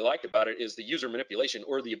like about it, is the user manipulation,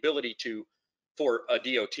 or the ability for a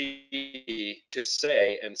DOT to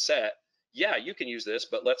say and set, yeah, you can use this,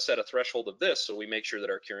 but let's set a threshold of this so we make sure that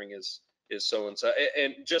our curing is so and so.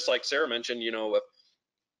 And just like Sarah mentioned,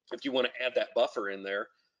 if you want to add that buffer in there,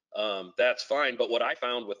 that's fine. But what I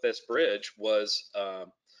found with this bridge was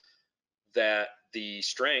that the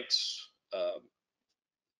strengths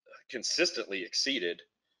consistently exceeded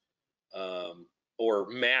or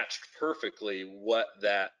matched perfectly what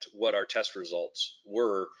our test results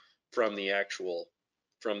were from the actual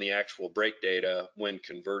break data when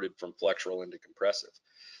converted from flexural into compressive.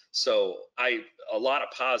 So a lot of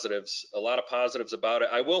positives about it.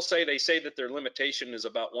 I will say they say that their limitation is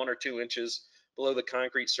about 1 or 2 inches below the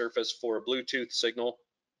concrete surface for a Bluetooth signal.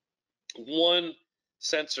 One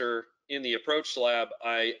sensor in the approach slab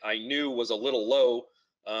I knew was a little low,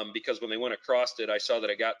 because when they went across it, I saw that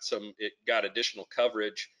it got additional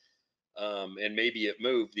coverage, and maybe it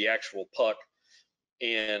moved the actual puck,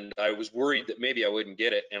 and I was worried that maybe I wouldn't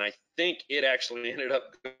get it. And I think it actually ended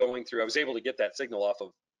up going through. I was able to get that signal off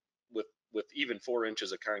of with even 4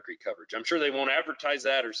 inches of concrete coverage. I'm sure they won't advertise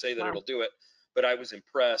that or say that it'll do it, but I was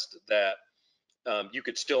impressed that you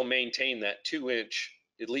could still maintain that 2-inch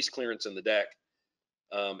at least clearance in the deck,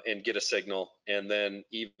 and get a signal. And then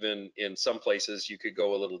even in some places you could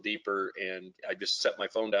go a little deeper, and I just set my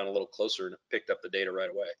phone down a little closer and it picked up the data right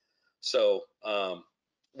away. So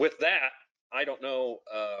with that, I don't know,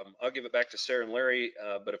 I'll give it back to Sarah and Larry,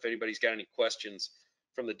 but if anybody's got any questions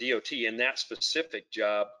from the DOT in that specific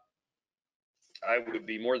job, I would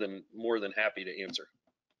be more than happy to answer.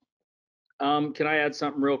 Can I add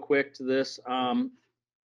something real quick to this?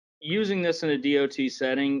 Using this in a DOT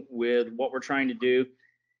setting with what we're trying to do,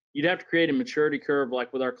 you'd have to create a maturity curve.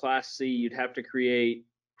 Like with our Class C, you'd have to create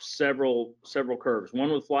several curves,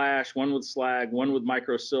 one with flash, one with slag, one with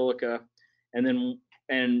microsilica, and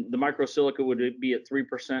the microsilica would be at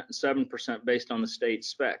 3% and 7% based on the state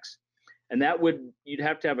specs. And you'd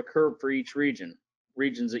have to have a curve for each region.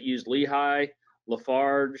 Regions that use Lehigh,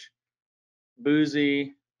 Lafarge,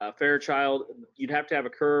 Boozy, Fairchild, you'd have to have a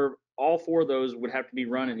curve. All 4 of those would have to be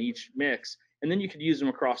run in each mix, and then you could use them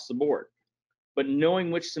across the board. But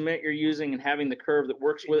knowing which cement you're using and having the curve that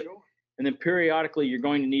works with it, and then periodically you're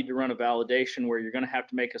going to need to run a validation where you're going to have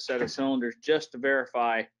to make a set of cylinders just to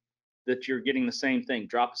verify that you're getting the same thing.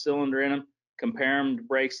 Drop a cylinder in them, compare them to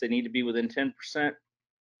brakes. They need to be within 10%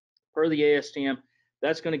 per the ASTM.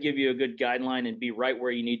 That's going to give you a good guideline and be right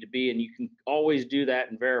where you need to be, and you can always do that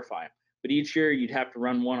and verify them. But each year you'd have to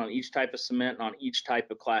run one on each type of cement and on each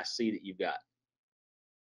type of Class C that you've got.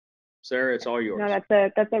 Sarah, it's all yours. No,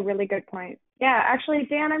 that's a really good point. Yeah, actually,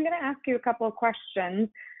 Dan, I'm going to ask you a couple of questions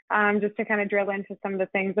just to kind of drill into some of the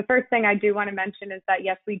things. The first thing I do want to mention is that,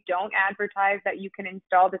 yes, we don't advertise that you can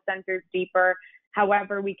install the sensors deeper.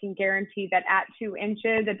 However, we can guarantee that at 2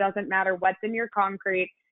 inches, it doesn't matter what's in your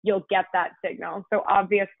concrete, you'll get that signal. So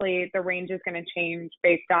obviously the range is going to change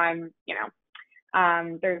based on,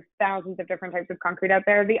 there's thousands of different types of concrete out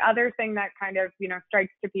there. The other thing that kind of,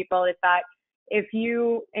 strikes to people is that if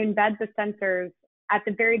you embed the sensors at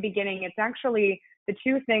the very beginning, it's actually the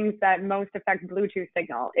 2 things that most affect Bluetooth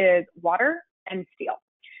signal is water and steel.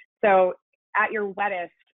 So at your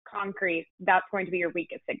wettest concrete, that's going to be your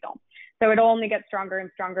weakest signal. So it'll only get stronger and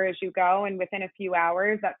stronger as you go. And within a few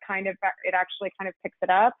hours, it actually kind of picks it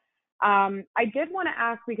up. I did want to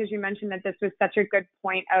ask, because you mentioned that this was such a good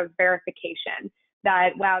point of verification,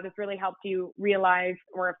 that, wow, this really helped you realize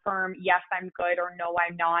or affirm, yes, I'm good, or no,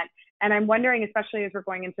 I'm not. And I'm wondering, especially as we're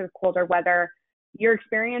going into the colder weather, your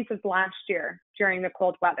experiences last year during the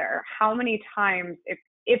cold weather, how many times,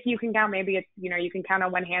 if you can count, maybe it's, you can count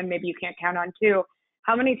on one hand, maybe you can't count on 2,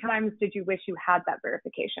 how many times did you wish you had that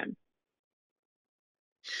verification?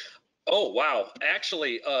 Oh, wow.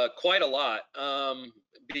 Actually, quite a lot,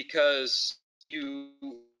 because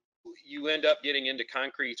you end up getting into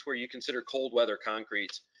concretes where you consider cold weather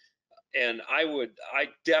concretes. And I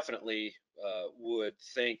definitely would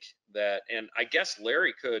think that, and I guess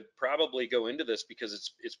Larry could probably go into this because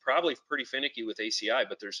it's probably pretty finicky with ACI,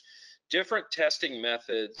 but there's different testing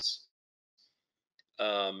methods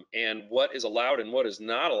and what is allowed and what is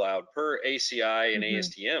not allowed per ACI and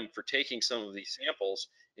ASTM for taking some of these samples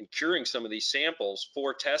and curing some of these samples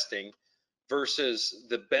for testing versus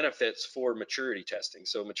the benefits for maturity testing.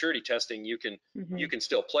 So maturity testing, you can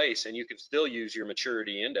still place, and you can still use your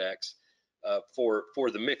maturity index for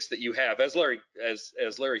the mix that you have, as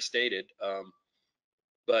Larry stated.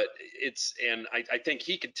 But and I think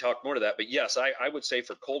he could talk more to that. But yes, I would say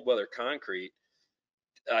for cold weather concrete,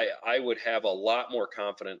 I would have a lot more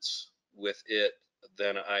confidence with it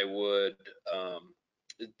than I would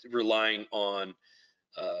relying on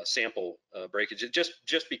sample breakage,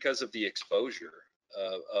 just because of the exposure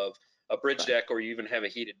of a bridge deck, or you even have a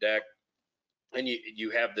heated deck, and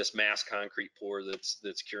you have this mass concrete pour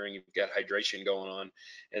that's curing. You've got hydration going on,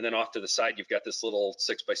 and then off to the side you've got this little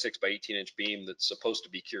 6x6 by 18-inch beam that's supposed to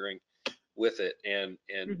be curing with it, and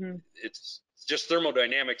it's just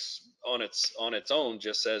thermodynamics on its own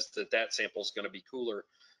just says that sample is going to be cooler,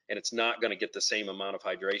 and it's not going to get the same amount of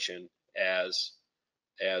hydration as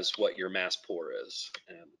what your mass pour is.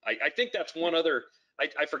 And I think that's one other,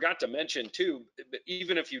 I forgot to mention too,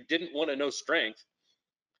 even if you didn't want to know strength,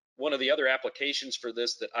 one of the other applications for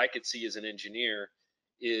this that I could see as an engineer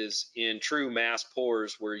is in true mass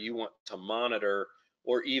pours where you want to monitor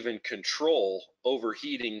or even control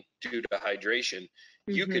overheating due to hydration.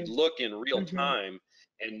 You could look in real time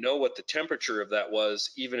and know what the temperature of that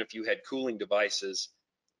was, even if you had cooling devices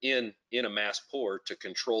in a mass pour to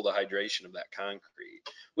control the hydration of that concrete.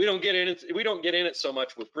 We don't get in it so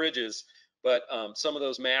much with bridges, but some of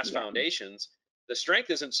those mass foundations, the strength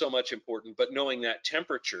isn't so much important, but knowing that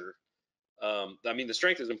temperature, the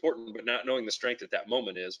strength is important, but not knowing the strength at that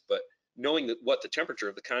moment is, but knowing what the temperature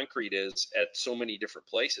of the concrete is at so many different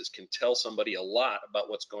places can tell somebody a lot about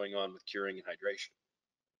what's going on with curing and hydration.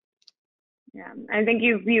 Yeah, I think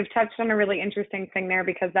you've touched on a really interesting thing there,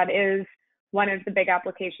 because that is one of the big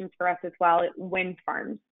applications for us as well. Wind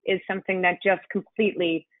farms is something that just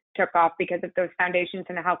completely took off because of those foundations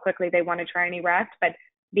and how quickly they want to try and erect. But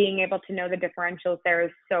being able to know the differentials there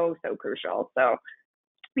is so crucial. So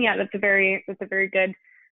yeah, that's a very good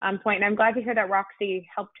point. And I'm glad to hear that Roxy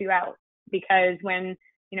helped you out, because when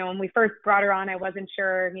we first brought her on, I wasn't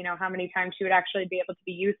sure, how many times she would actually be able to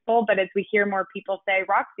be useful. But as we hear more people say,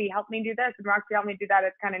 Roxy, help me do this, and Roxy, help me do that,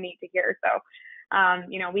 it's kind of neat to hear. So,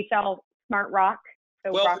 we sell smart rock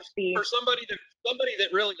so Well, rusty. for somebody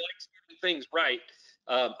that really likes doing things right,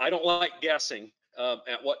 I don't like guessing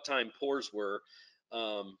at what time pours were.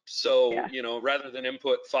 So, Yeah. you know, rather than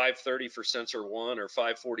input 5:30 for sensor 1 or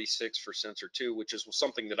 5:46 for sensor 2, which is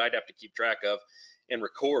something that I'd have to keep track of and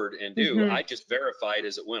record and do, Mm-hmm. I just verified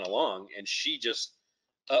as it went along, and she just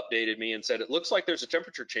updated me and said, "It looks like there's a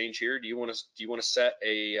temperature change here. Do you want to set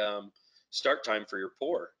a start time for your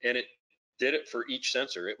pour?" And it did it for each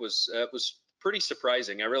sensor. It was pretty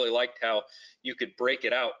surprising. I really liked how you could break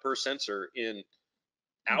it out per sensor in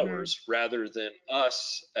Mm-hmm. hours rather than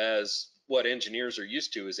us as what engineers are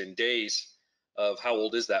used to is in days of how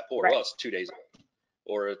old is that pour? Right. Well, it's 2 days old.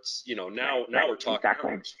 Or it's, you know, now Right. we're talking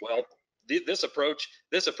Exactly. hours. Well, this approach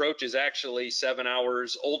is actually 7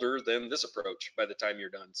 hours older than this approach by the time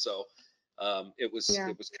you're done. So it was Yeah.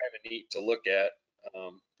 kind of neat to look at.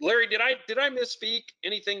 Larry, did I misspeak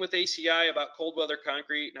anything with ACI about cold weather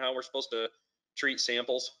concrete and how we're supposed to treat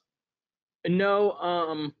samples?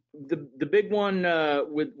 No, the big one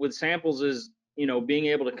with samples is, you know, being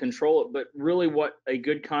able to control it. But really, what a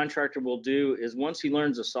good contractor will do is once he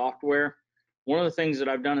learns the software, one of the things that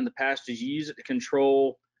I've done in the past is use it to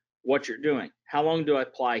control what you're doing. How long do I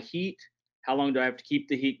apply heat? How long do I have to keep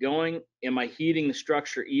the heat going? Am I heating the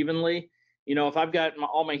structure evenly? You know, if I've got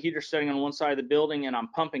all my heaters setting on one side of the building and I'm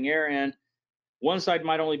pumping air in, one side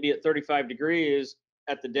might only be at 35 degrees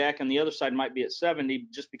at the deck and the other side might be at 70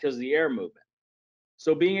 just because of the air movement.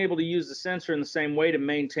 So being able to use the sensor in the same way to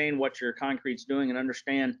maintain what your concrete's doing and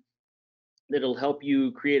understand that it'll help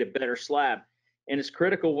you create a better slab. And it's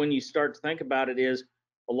critical when you start to think about it is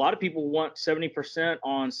a lot of people want 70%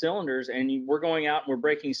 on cylinders, and we're going out and we're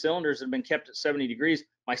breaking cylinders that have been kept at 70 degrees.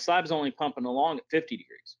 My slab's only pumping along at 50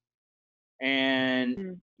 degrees. And,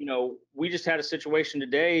 Mm-hmm. you know, we just had a situation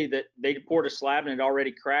today that they poured a slab and it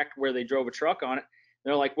already cracked where they drove a truck on it.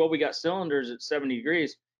 They're like, well, we got cylinders at 70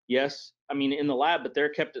 degrees. Yes, I mean, in the lab, but they're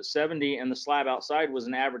kept at 70 and the slab outside was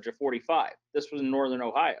an average of 45. This was in northern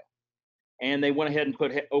Ohio. And they went ahead and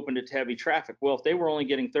opened it to heavy traffic. Well, if they were only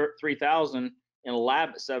getting 3,000 in a lab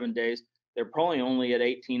at 7 days, they're probably only at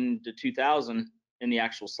 18 to 2,000 in the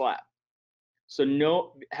actual slab.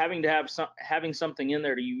 So having something in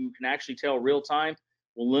there that you can actually tell real time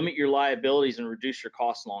will limit your liabilities and reduce your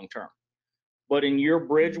costs long term. But in your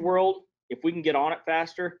bridge world, if we can get on it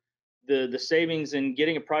faster, the savings in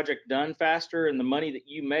getting a project done faster and the money that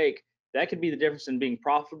you make, that could be the difference in being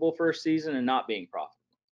profitable for a season and not being profitable.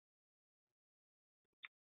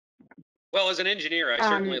 Well, as an engineer, Um, I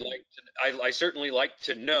certainly like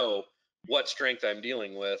to know what strength I'm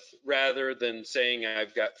dealing with, rather than saying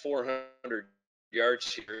I've got 400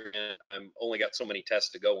 yards here and I'm only got so many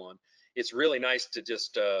tests to go on. It's really nice to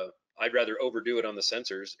just I'd rather overdo it on the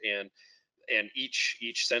sensors, and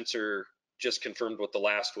each sensor just confirmed what the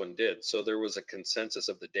last one did. So there was a consensus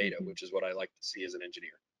of the data, mhm. which is what I like to see as an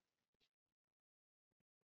engineer.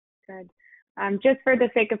 Good. Just for the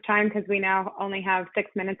sake of time, because we now only have 6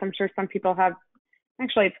 minutes, I'm sure some people have,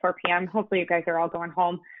 actually it's 4 p.m. Hopefully you guys are all going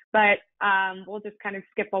home, but we'll just kind of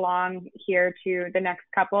skip along here to the next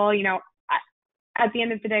couple. You know, at the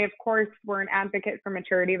end of the day, of course, we're an advocate for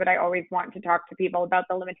maturity, but I always want to talk to people about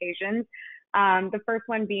the limitations. The first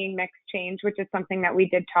one being mix change, which is something that we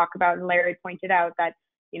did talk about, and Larry pointed out that,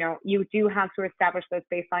 you know, you do have to establish those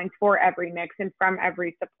baselines for every mix and from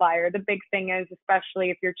every supplier. The big thing is, especially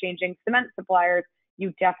if you're changing cement suppliers,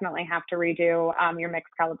 you definitely have to redo your mix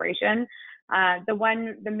calibration.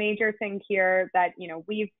 The major thing here that, you know,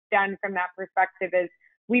 we've done from that perspective is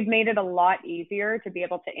we've made it a lot easier to be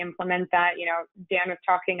able to implement that. You know, Dan was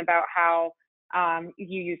talking about how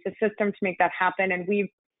you use the system to make that happen. And we've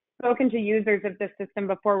spoken to users of this system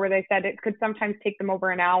before where they said it could sometimes take them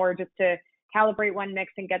over an hour just to calibrate one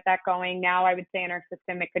mix and get that going. Now I would say in our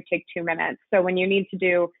system, it could take 2 minutes. So when you need to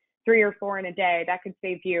do 3 or 4 in a day, that could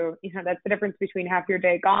save you, you know, that's the difference between half your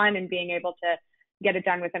day gone and being able to get it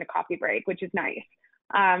done within a coffee break, which is nice.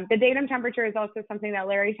 The datum temperature is also something that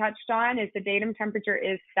Larry touched on, is the datum temperature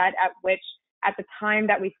is set at the time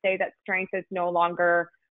that we say that strength is no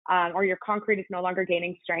longer, or your concrete is no longer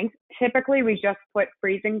gaining strength. Typically, we just put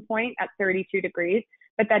freezing point at 32 degrees,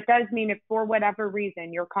 but that does mean if for whatever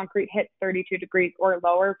reason your concrete hits 32 degrees or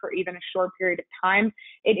lower for even a short period of time,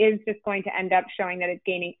 it is just going to end up showing that it's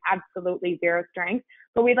gaining absolutely zero strength.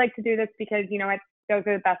 But we'd like to do this because, you know, those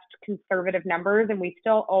are the best conservative numbers, and we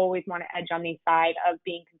still always want to edge on the side of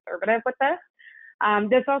being conservative with this.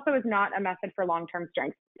 This also is not a method for long-term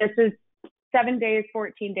strength. This is 7 days,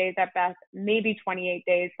 14 days at best, maybe 28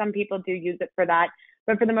 days. Some people do use it for that,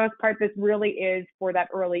 but for the most part, this really is for that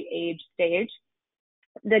early age stage.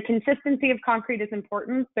 The consistency of concrete is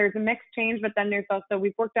important. There's a mix change, but then there's also,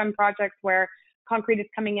 we've worked on projects where concrete is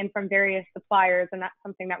coming in from various suppliers, and that's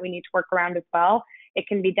something that we need to work around as well. It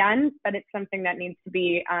can be done, but it's something that needs to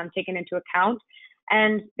be taken into account.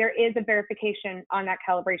 And there is a verification on that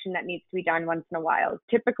calibration that needs to be done once in a while,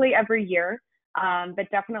 typically every year. But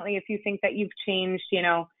definitely if you think that you've changed,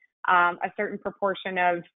 a certain proportion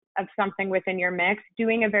of something within your mix,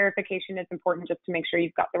 doing a verification is important just to make sure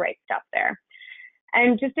you've got the right stuff there.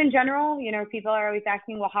 And just in general, people are always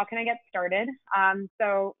asking, well, how can I get started?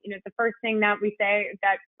 So, the first thing that we say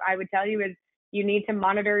that I would tell you is you need to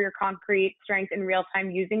monitor your concrete strength in real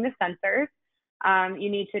time using the sensors. You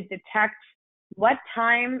need to detect what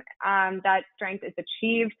time that strength is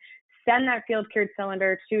achieved, send that field cured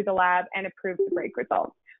cylinder to the lab and approve the break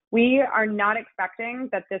results. We are not expecting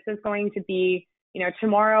that this is going to be,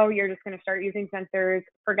 tomorrow you're just going to start using sensors,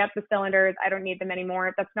 forget the cylinders, I don't need them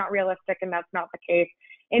anymore. That's not realistic, and that's not the case.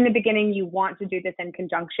 In the beginning, you want to do this in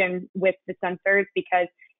conjunction with the sensors, because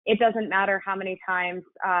it doesn't matter how many times,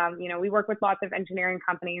 we work with lots of engineering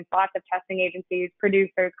companies, lots of testing agencies,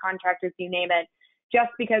 producers, contractors, you name it.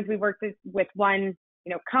 Just because we worked with one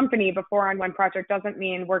company before on one project doesn't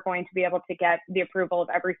mean we're going to be able to get the approval of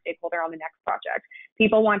every stakeholder on the next project.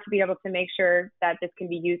 People want to be able to make sure that this can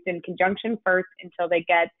be used in conjunction first until they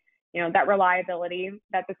get, that reliability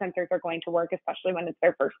that the sensors are going to work, especially when it's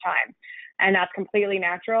their first time. And that's completely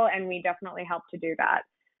natural, and we definitely help to do that.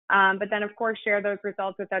 But then, of course, share those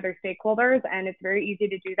results with other stakeholders, and it's very easy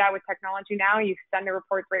to do that with technology now. You send the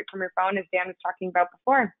reports right from your phone, as Dan was talking about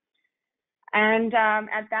before. And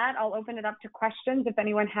at that, I'll open it up to questions if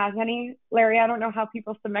anyone has any. Larry, I don't know how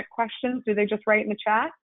people submit questions. Do they just write in the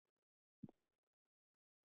chat?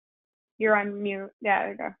 You're on mute. Yeah,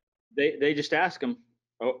 there you go. They just ask them.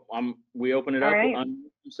 Oh, we open it up on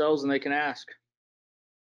themselves and they can ask.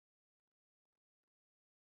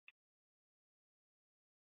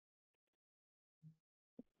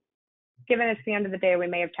 Given it's the end of the day, we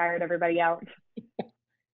may have tired everybody out.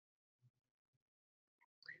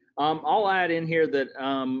 I'll add in here that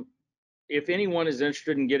if anyone is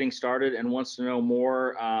interested in getting started and wants to know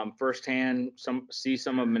more firsthand, see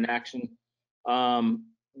some of them in action,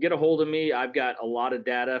 get a hold of me. I've got a lot of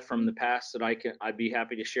data from the past that I'd be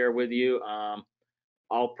happy to share with you.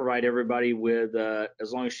 I'll provide everybody with,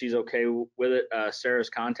 as long as she's okay with it,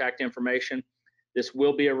 Sarah's contact information. This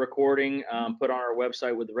will be a recording put on our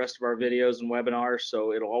website with the rest of our videos and webinars,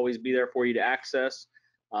 so it'll always be there for you to access.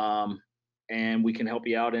 And we can help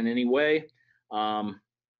you out in any way.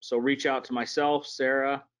 So reach out to myself,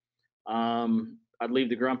 Sarah. I'd leave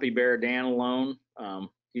the grumpy bear Dan alone.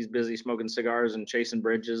 He's busy smoking cigars and chasing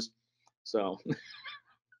bridges. So.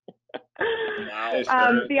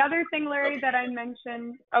 Wow. The other thing, Larry, that I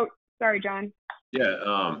mentioned. Oh, sorry, John.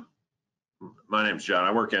 Yeah. My name's John.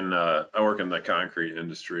 I work in the concrete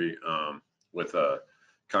industry with a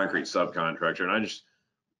concrete subcontractor, and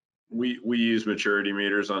we use maturity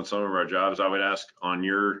meters on some of our jobs. I would ask on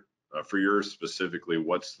for yours specifically,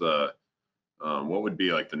 what would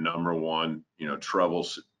be like the number one,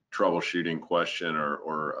 troubleshooting question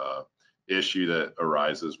or issue that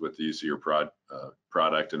arises with the use of your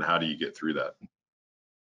product, and how do you get through that?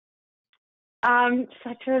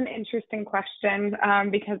 Such an interesting question,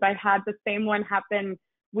 because I had the same one happen.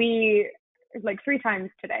 Like 3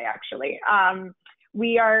 times today, actually.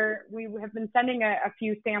 We have been sending a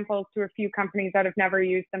few samples to a few companies that have never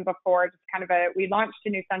used them before. Just kind of we launched a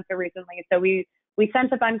new sensor recently, so we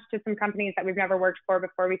sent a bunch to some companies that we've never worked for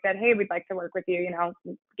before. We said, hey, we'd like to work with you.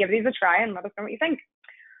 Give these a try and let us know what you think.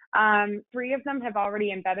 3 of them have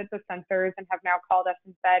already embedded the sensors and have now called us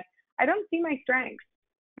and said, I don't see my strengths.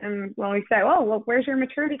 And when we say, oh, well, where's your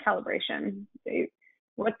maturity calibration?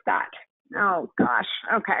 What's that? Oh gosh.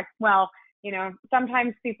 Okay. Well,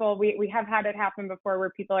 sometimes people, we have had it happen before where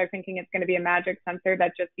people are thinking it's going to be a magic sensor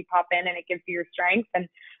that just you pop in and it gives you your strength. And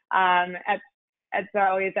it's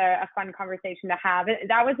always a fun conversation to have.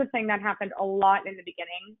 That was the thing that happened a lot in the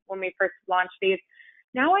beginning when we first launched these.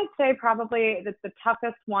 Now I'd say probably that the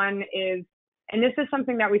toughest one is, and this is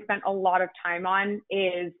something that we spent a lot of time on,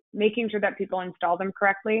 is making sure that people install them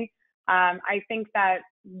correctly. I think that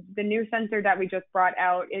the new sensor that we just brought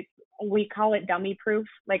out, we call it dummy proof.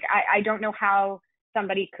 Like, I don't know how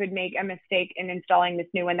somebody could make a mistake in installing this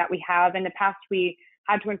new one that we have. In the past, we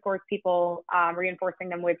had to enforce people, reinforcing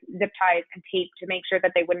them with zip ties and tape to make sure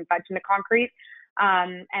that they wouldn't budge in the concrete.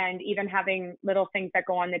 And even having little things that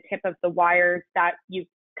go on the tip of the wires that you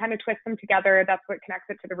kind of twist them together. That's what connects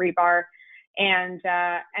it to the rebar. And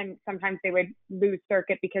sometimes they would lose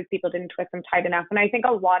circuit because people didn't twist them tight enough. And I think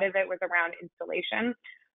a lot of it was around installation.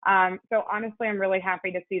 So honestly, I'm really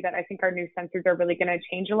happy to see that. I think our new sensors are really going to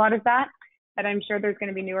change a lot of that, but I'm sure there's going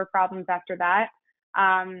to be newer problems after that.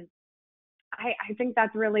 I think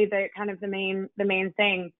that's really the kind of the main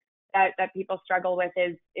thing that people struggle with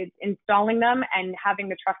is installing them and having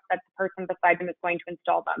the trust that the person beside them is going to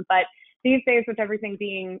install them. But these days, with everything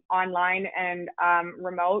being online and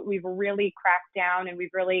remote, we've really cracked down, and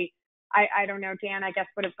we've really, I don't know, Dan, I guess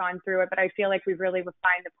would have gone through it, but I feel like we've really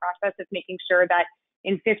refined the process of making sure that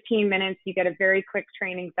in 15 minutes, you get a very quick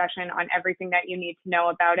training session on everything that you need to know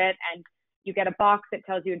about it. And you get a box that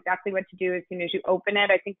tells you exactly what to do as soon as you open it.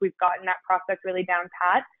 I think we've gotten that process really down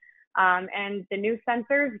pat. And the new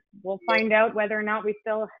sensors, we'll find out whether or not we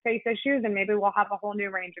still face issues, and maybe we'll have a whole new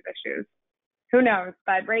range of issues. Who knows?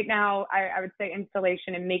 But right now, I would say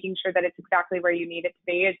installation and making sure that it's exactly where you need it to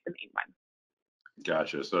be is the main one.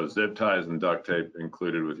 Gotcha. So zip ties and duct tape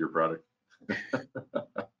included with your product?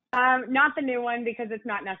 Not the new one because it's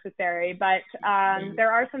not necessary, but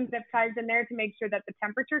there are some zip ties in there to make sure that the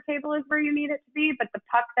temperature table is where you need it to be. But the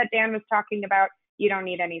puck that Dan was talking about, you don't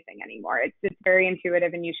need anything anymore. It's very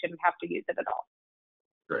intuitive, and you shouldn't have to use it at all.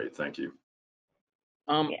 Great, thank you.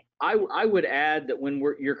 Yeah. I would add that when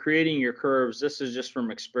you're creating your curves, this is just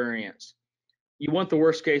from experience. You want the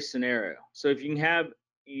worst case scenario. So if you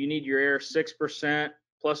need your air 6%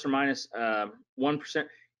 plus or minus 1%.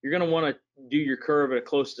 You're going to want to do your curve at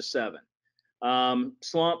close to 7.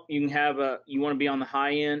 Slump, you want to be on the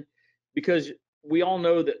high end, because we all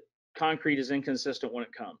know that concrete is inconsistent when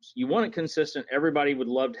it comes. You want it consistent. Everybody would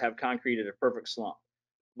love to have concrete at a perfect slump,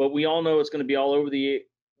 but we all know it's going to be all over the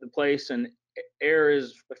place, and air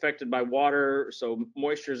is affected by water, so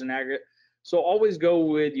moisture is an aggregate. So always go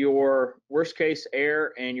with your worst case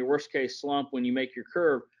air and your worst case slump when you make your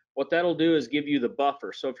curve. What that'll do is give you the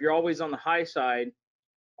buffer. So if you're always on the high side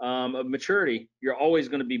of maturity, you're always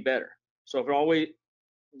going to be better. So if it always,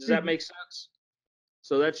 does that make sense?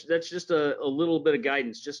 So that's just a little bit of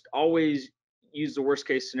guidance. Just always use the worst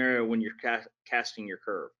case scenario when you're casting your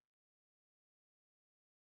curve.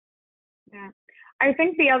 Yeah, I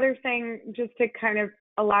think the other thing, just to kind of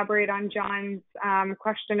elaborate on John's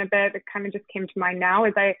question a bit, it kind of just came to mind now,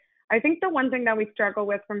 is I think the one thing that we struggle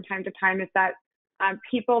with from time to time is that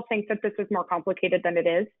people think that this is more complicated than it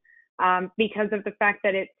is. Because of the fact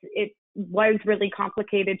that it was really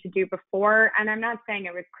complicated to do before. And I'm not saying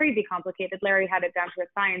it was crazy complicated. Larry had it down to a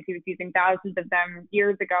science. He was using thousands of them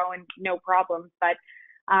years ago and no problems. But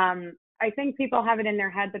I think people have it in their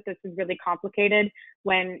head that this is really complicated,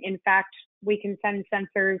 when in fact we can send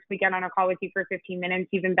sensors, we get on a call with you for 15 minutes,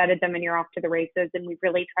 you've embedded them, and you're off to the races. And we've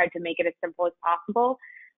really tried to make it as simple as possible.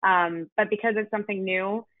 But because it's something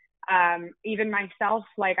new, even myself,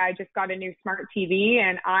 like I just got a new smart TV,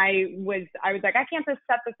 and I was like, I can't just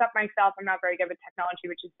set this up myself. I'm not very good with technology,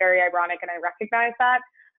 which is very ironic, and I recognize that.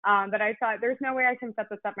 But I thought there's no way I can set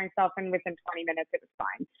this up myself, and within 20 minutes it was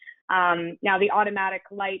fine. Now the automatic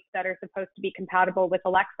lights that are supposed to be compatible with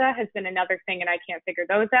Alexa has been another thing, and I can't figure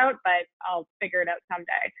those out, but I'll figure it out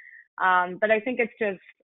someday. But I think it's just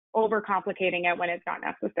overcomplicating it when it's not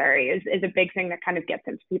necessary is a big thing that kind of gets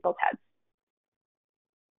into people's heads.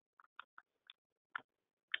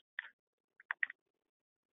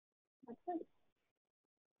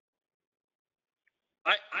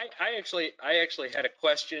 I actually had a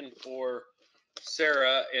question for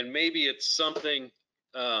Sarah, and maybe it's something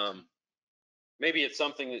that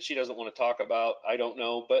she doesn't want to talk about. I don't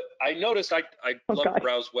know, but I noticed I love to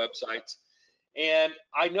browse websites, and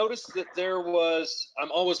I noticed that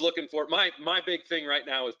I'm always looking for my big thing right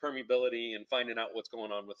now is permeability and finding out what's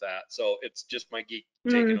going on with that. So it's just my geek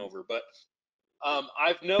taking over. But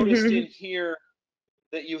I've noticed in here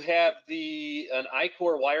that you have an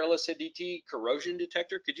iCore wireless NDT corrosion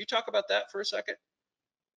detector. Could you talk about that for a second?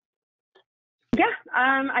 Yeah,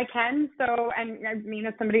 I can. So, and I mean,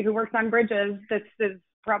 as somebody who works on bridges, this is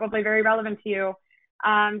probably very relevant to you.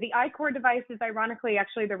 The iCore device is ironically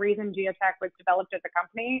actually the reason Giatec was developed as a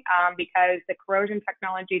company, because the corrosion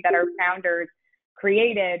technology that our founders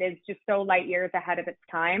created is just so light years ahead of its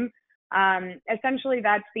time. Essentially,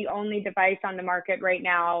 that's the only device on the market right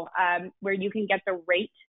now where you can get the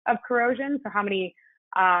rate of corrosion. So how many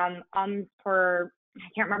per, I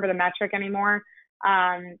can't remember the metric anymore,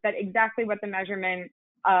 but exactly what the measurement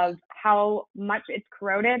of how much it's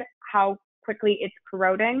corroded, how quickly it's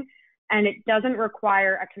corroding. And it doesn't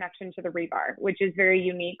require a connection to the rebar, which is very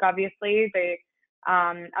unique, obviously. The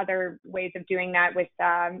other ways of doing that with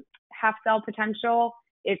half cell potential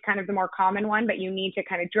is kind of the more common one, but you need to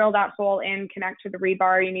kind of drill that hole in, connect to the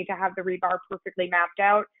rebar. You need to have the rebar perfectly mapped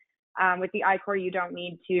out. With the iCore, you don't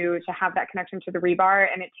need to have that connection to the rebar,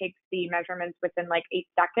 and it takes the measurements within like 8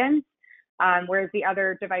 seconds. Whereas the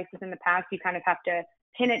other devices in the past, you kind of have to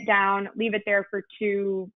pin it down, leave it there for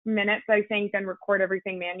 2 minutes, I think, then record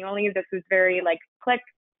everything manually. This was very like click,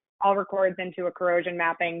 all records into a corrosion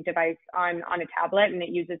mapping device on a tablet, and it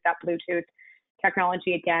uses that Bluetooth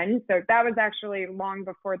technology again. So that was actually long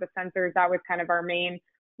before the sensors. That was kind of our main.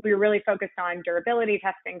 We were really focused on durability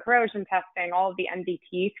testing, corrosion testing, all of the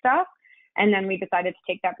NDT stuff. And then we decided to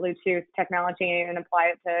take that Bluetooth technology and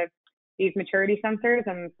apply it to these maturity sensors,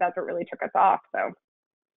 and that's what really took us off. So.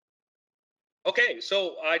 Okay,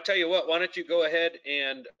 so I tell you what, why don't you go ahead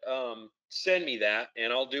and send me that,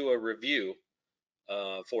 and I'll do a review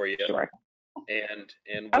for you. Sure. And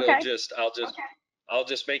Okay. I'll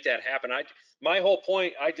just make that happen. My whole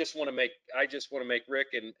point, I just want to make Rick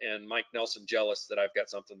and Mike Nelson jealous that I've got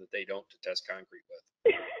something that they don't to test concrete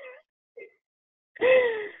with.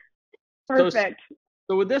 Perfect.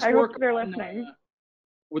 So would this I work? hope they're listening.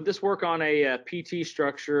 Would this work on a PT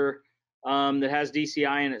structure that has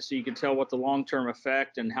DCI in it, so you can tell what the long-term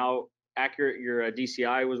effect and how accurate your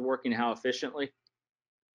DCI was working, how efficiently?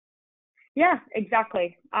 Yeah,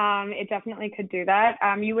 exactly. It definitely could do that.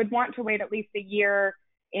 You would want to wait at least a year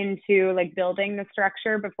into like building the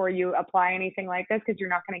structure before you apply anything like this, because you're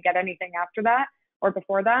not going to get anything after that or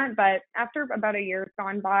before that. But after about a year's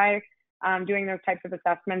gone by, doing those types of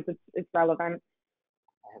assessments, it's relevant.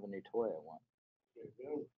 I have a new toy I want.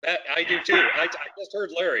 I do too. I just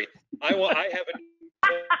heard Larry. I have a new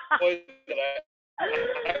toy that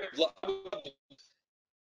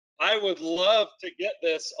I would love to get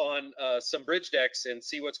this on some bridge decks and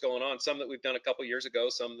see what's going on. Some that we've done a couple years ago,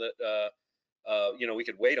 some that we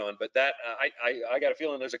could wait on. But that I got a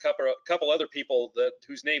feeling there's a couple other people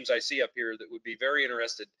whose names I see up here that would be very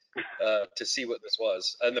interested to see what this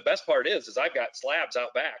was. And the best part is I've got slabs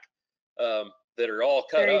out back that are all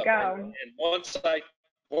cut there you up. go. And once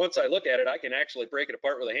I look at it, I can actually break it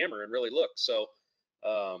apart with a hammer and really look. So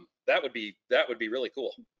that would be really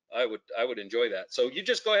cool. I would enjoy that. So you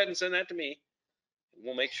just go ahead and send that to me, and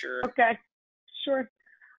we'll make sure. Okay, sure.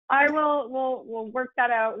 We'll work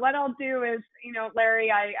that out. What I'll do is, Larry,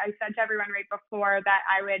 I said to everyone right before that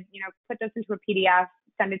I would, put this into a PDF,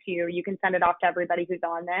 send it to you. You can send it off to everybody who's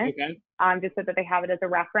on this, okay. Just so that they have it as a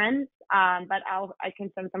reference. But I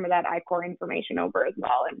can send some of that ICOR information over as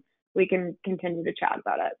well, and we can continue to chat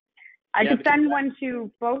about it. I could send one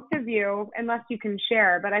to both of you, unless you can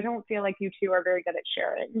share, but I don't feel like you two are very good at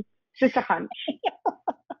sharing. Just a hunch.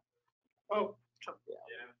 Oh,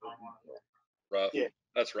 rough. Yeah.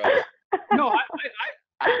 That's rough. No,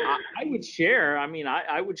 I would share. I mean,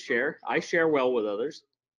 I would share. I share well with others.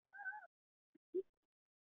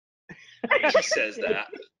 He says that.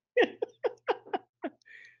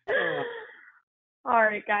 All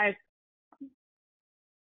right, guys.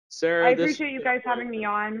 Sarah, I appreciate you guys having me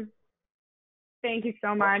on. Thank you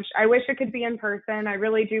so much. I wish it could be in person. I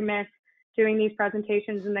really do miss doing these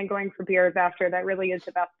presentations and then going for beers after. That really is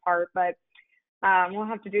the best part, but we'll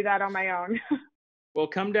have to do that on my own. Well,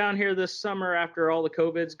 come down here this summer after all the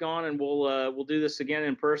COVID's gone, and we'll do this again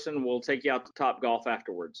in person. We'll take you out to Top Golf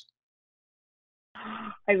afterwards.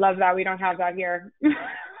 I love that. We don't have that here.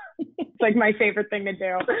 It's like my favorite thing to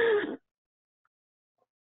do.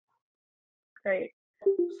 Great. So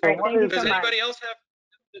All right, thank you so Does much. anybody else have?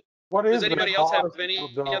 What is Does anybody else have cost any of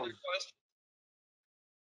other those? questions?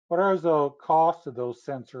 What are the cost of those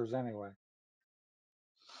sensors anyway?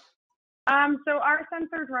 So our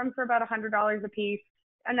sensors run for about $100 a piece,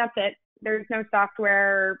 and that's it. There's no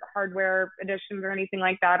software, hardware additions, or anything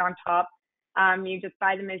like that on top. You just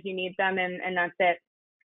buy them as you need them, and that's it.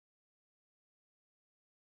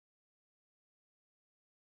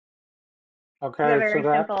 Okay, It's a very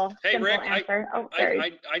so simple, Hey, simple Rick, answer. Oh,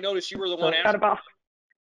 sorry. I noticed you were the one So- Got a asking. ball.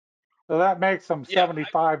 that makes them Yeah,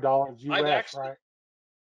 $75 US, actually- right?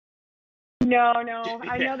 No.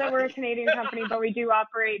 I know that we're a Yeah. Canadian company, but we do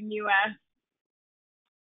operate in US.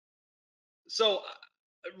 So,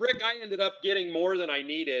 Rick, I ended up getting more than I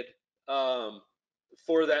needed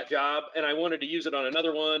for that job, and I wanted to use it on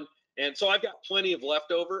another one. And so I've got plenty of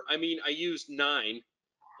leftover. I mean, I used 9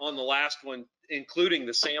 on the last one, including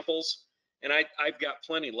the samples, and I've got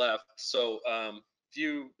plenty left. So if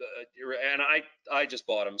you and I just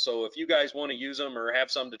bought them. So if you guys want to use them or have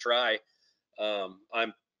some to try,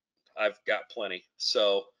 I've got plenty.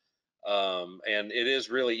 So and it is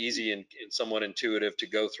really easy and somewhat intuitive to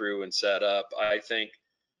go through and set up. I think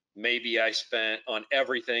maybe I spent on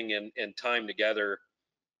everything and time together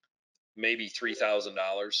maybe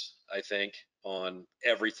 $3,000, I think, on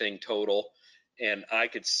everything total. And I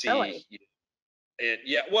could see Really? and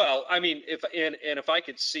yeah, well, I mean, if I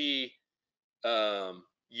could see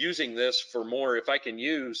using this for more, if I can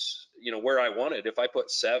use, where I want it, if I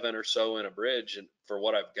put 7 or so in a bridge and for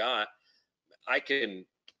what I've got, I can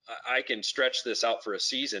stretch this out for a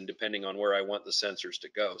season depending on where I want the sensors to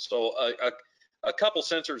go. So a couple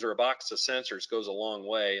sensors or a box of sensors goes a long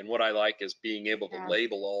way. And what I like is being able to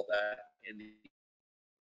label all that in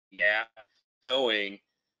the app, knowing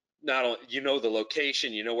not only the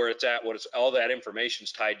location, where it's at, all that information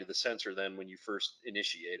is tied to the sensor then when you first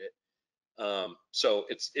initiate it. So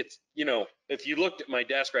it's if you looked at my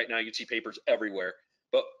desk right now, you'd see papers everywhere.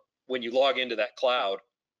 But when you log into that cloud,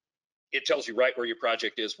 it tells you right where your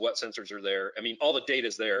project is, what sensors are there. I mean, all the data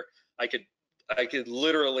is there. I could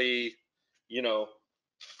literally,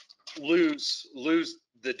 lose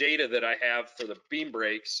the data that I have for the beam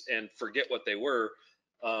breaks and forget what they were.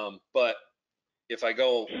 But if I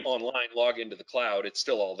go online, log into the cloud, it's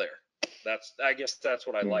still all there. I guess that's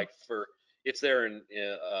what I like for it's there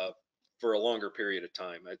for a longer period of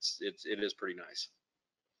time. It is pretty nice.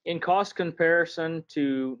 In cost comparison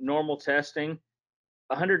to normal testing,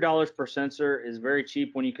 $100 per sensor is very cheap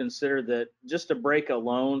when you consider that just a break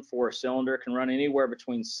alone for a cylinder can run anywhere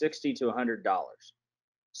between $60 to $100.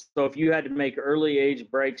 So if you had to make early age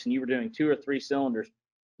breaks and you were doing 2 or 3 cylinders,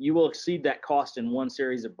 you will exceed that cost in one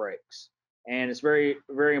series of breaks. And it's very,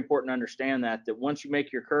 very important to understand that once you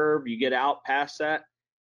make your curve, you get out past that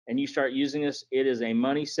and you start using this, it is a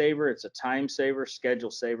money saver, it's a time saver, schedule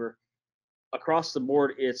saver. Across the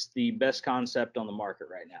board, it's the best concept on the market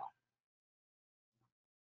right now.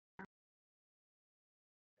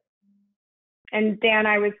 And Dan,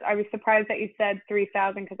 I was surprised that you said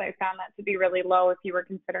 3,000 because I found that to be really low if you were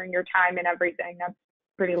considering your time and everything. That's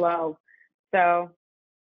pretty low. So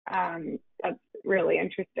that's really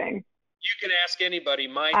interesting. You can ask anybody.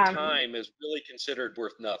 My time is really considered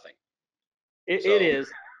worth nothing. It is.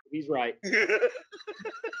 He's right.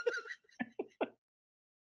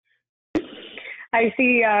 I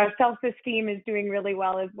see self-esteem is doing really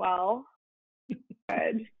well as well.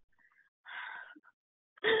 Good.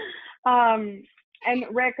 And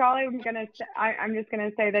Rick, I'm just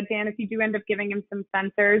gonna say that Dan, if you do end up giving him some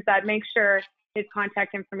sensors, that make sure his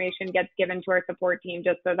contact information gets given to our support team,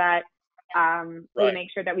 just so that we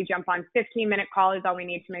make sure that we jump on 15-minute call is all we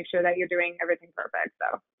need to make sure that you're doing everything perfect.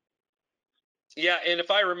 So. Yeah, and if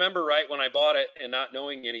I remember right, when I bought it and not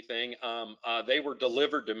knowing anything, they were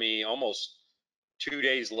delivered to me almost 2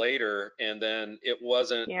 days later, and then it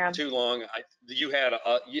wasn't too long.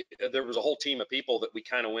 There was a whole team of people that we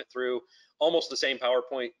kind of went through almost the same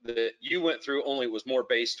PowerPoint that you went through, only it was more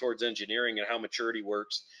based towards engineering and how maturity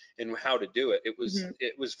works and how to do it. It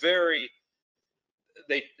was very.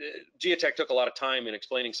 Giatec took a lot of time in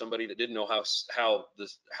explaining somebody that didn't know how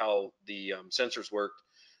the sensors worked.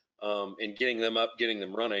 And getting them up, getting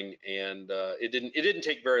them running, and it didn't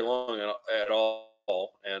take very long at all.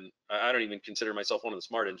 And I don't even consider myself one of the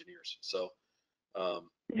smart engineers, so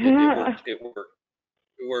it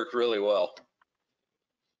worked really well.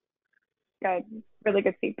 Good, really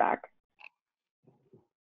good feedback.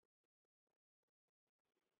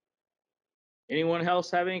 Anyone else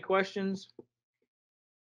have any questions?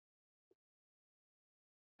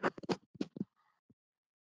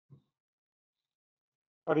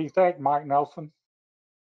 What do you think, Mike Nelson?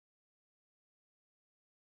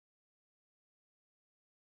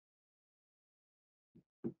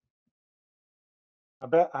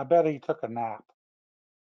 I bet he took a nap.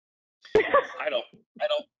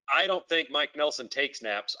 I don't think Mike Nelson takes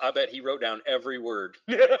naps. I bet he wrote down every word.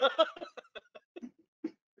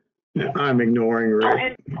 I'm ignoring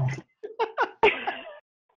Rick.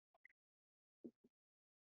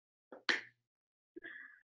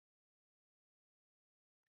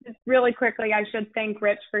 Just really quickly, I should thank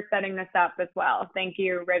Rich for setting this up as well. Thank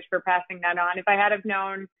you, Rich, for passing that on. If I had have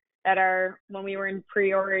known that when we were in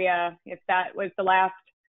Peoria, if that was the last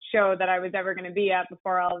show that I was ever going to be at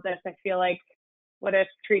before all of this, I feel like would have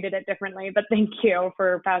treated it differently. But thank you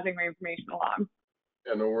for passing my information along.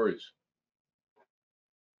 Yeah, no worries.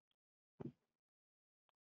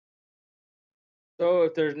 So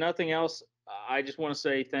if there's nothing else, I just want to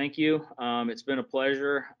say thank you. It's been a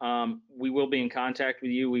pleasure. We will be in contact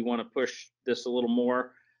with you. We want to push this a little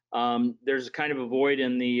more. There's kind of a void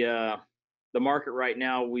in the market right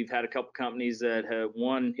now. We've had a couple companies that have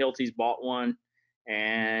Hilti's bought one,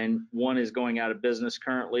 and one is going out of business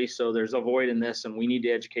currently. So there's a void in this, and we need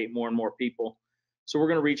to educate more and more people. So we're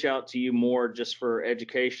going to reach out to you more just for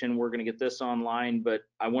education. We're going to get this online, but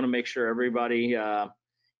I want to make sure everybody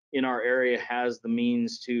in our area has the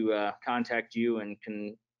means to contact you and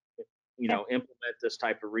can, implement this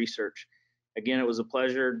type of research. Again, it was a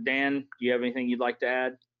pleasure. Dan, do you have anything you'd like to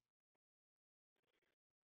add?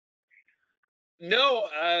 No,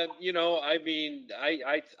 I mean,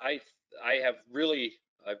 I have really,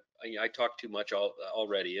 I talk too much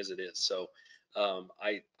already as it is. So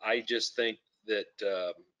I just think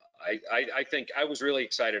that I think I was really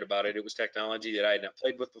excited about it. It was technology that I had not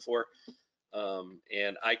played with before.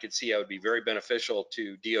 And I could see how it would be very beneficial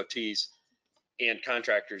to DOTs and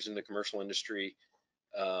contractors in the commercial industry.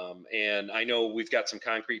 And I know we've got some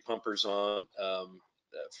concrete pumpers on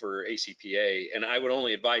for ACPA, and I would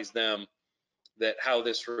only advise them that how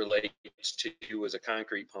this relates to you as a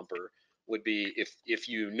concrete pumper would be if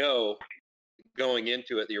you know going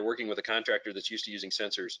into it that you're working with a contractor that's used to using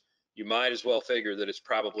sensors, you might as well figure that it's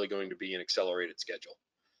probably going to be an accelerated schedule,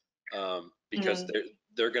 because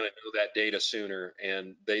they're going to know that data sooner,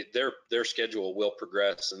 and their schedule will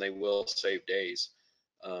progress and they will save days,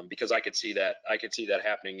 because I could see that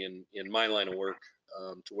happening in my line of work,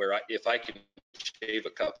 to where if I can shave a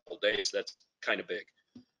couple days, that's kind of big.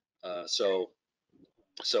 So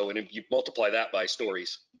and if you multiply that by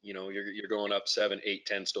stories, you're going up 7, 8,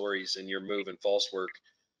 10 stories, and you're moving false work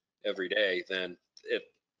every day, then it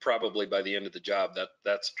probably by the end of the job,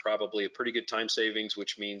 that's probably a pretty good time savings,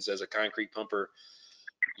 which means as a concrete pumper,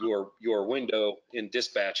 your window in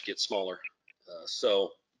dispatch gets smaller. So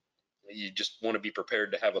you just want to be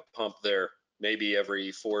prepared to have a pump there maybe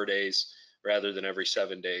every 4 days rather than every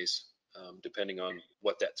 7 days, depending on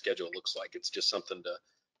what that schedule looks like. It's just something to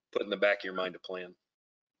put in the back of your mind to plan.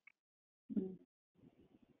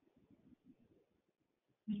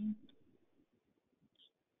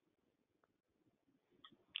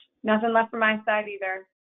 Nothing left from my side either.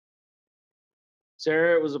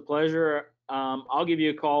 Sarah, it was a pleasure. I'll give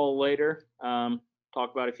you a call later,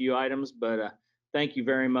 talk about a few items, but thank you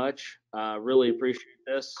very much. Really appreciate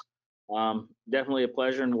this. Definitely a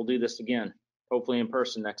pleasure, and we'll do this again, hopefully in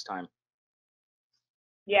person next time.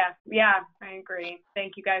 Yeah, I agree.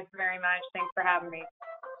 Thank you guys very much. Thanks for having me.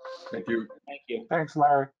 Thank you. Thank you. Thanks,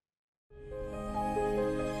 Larry.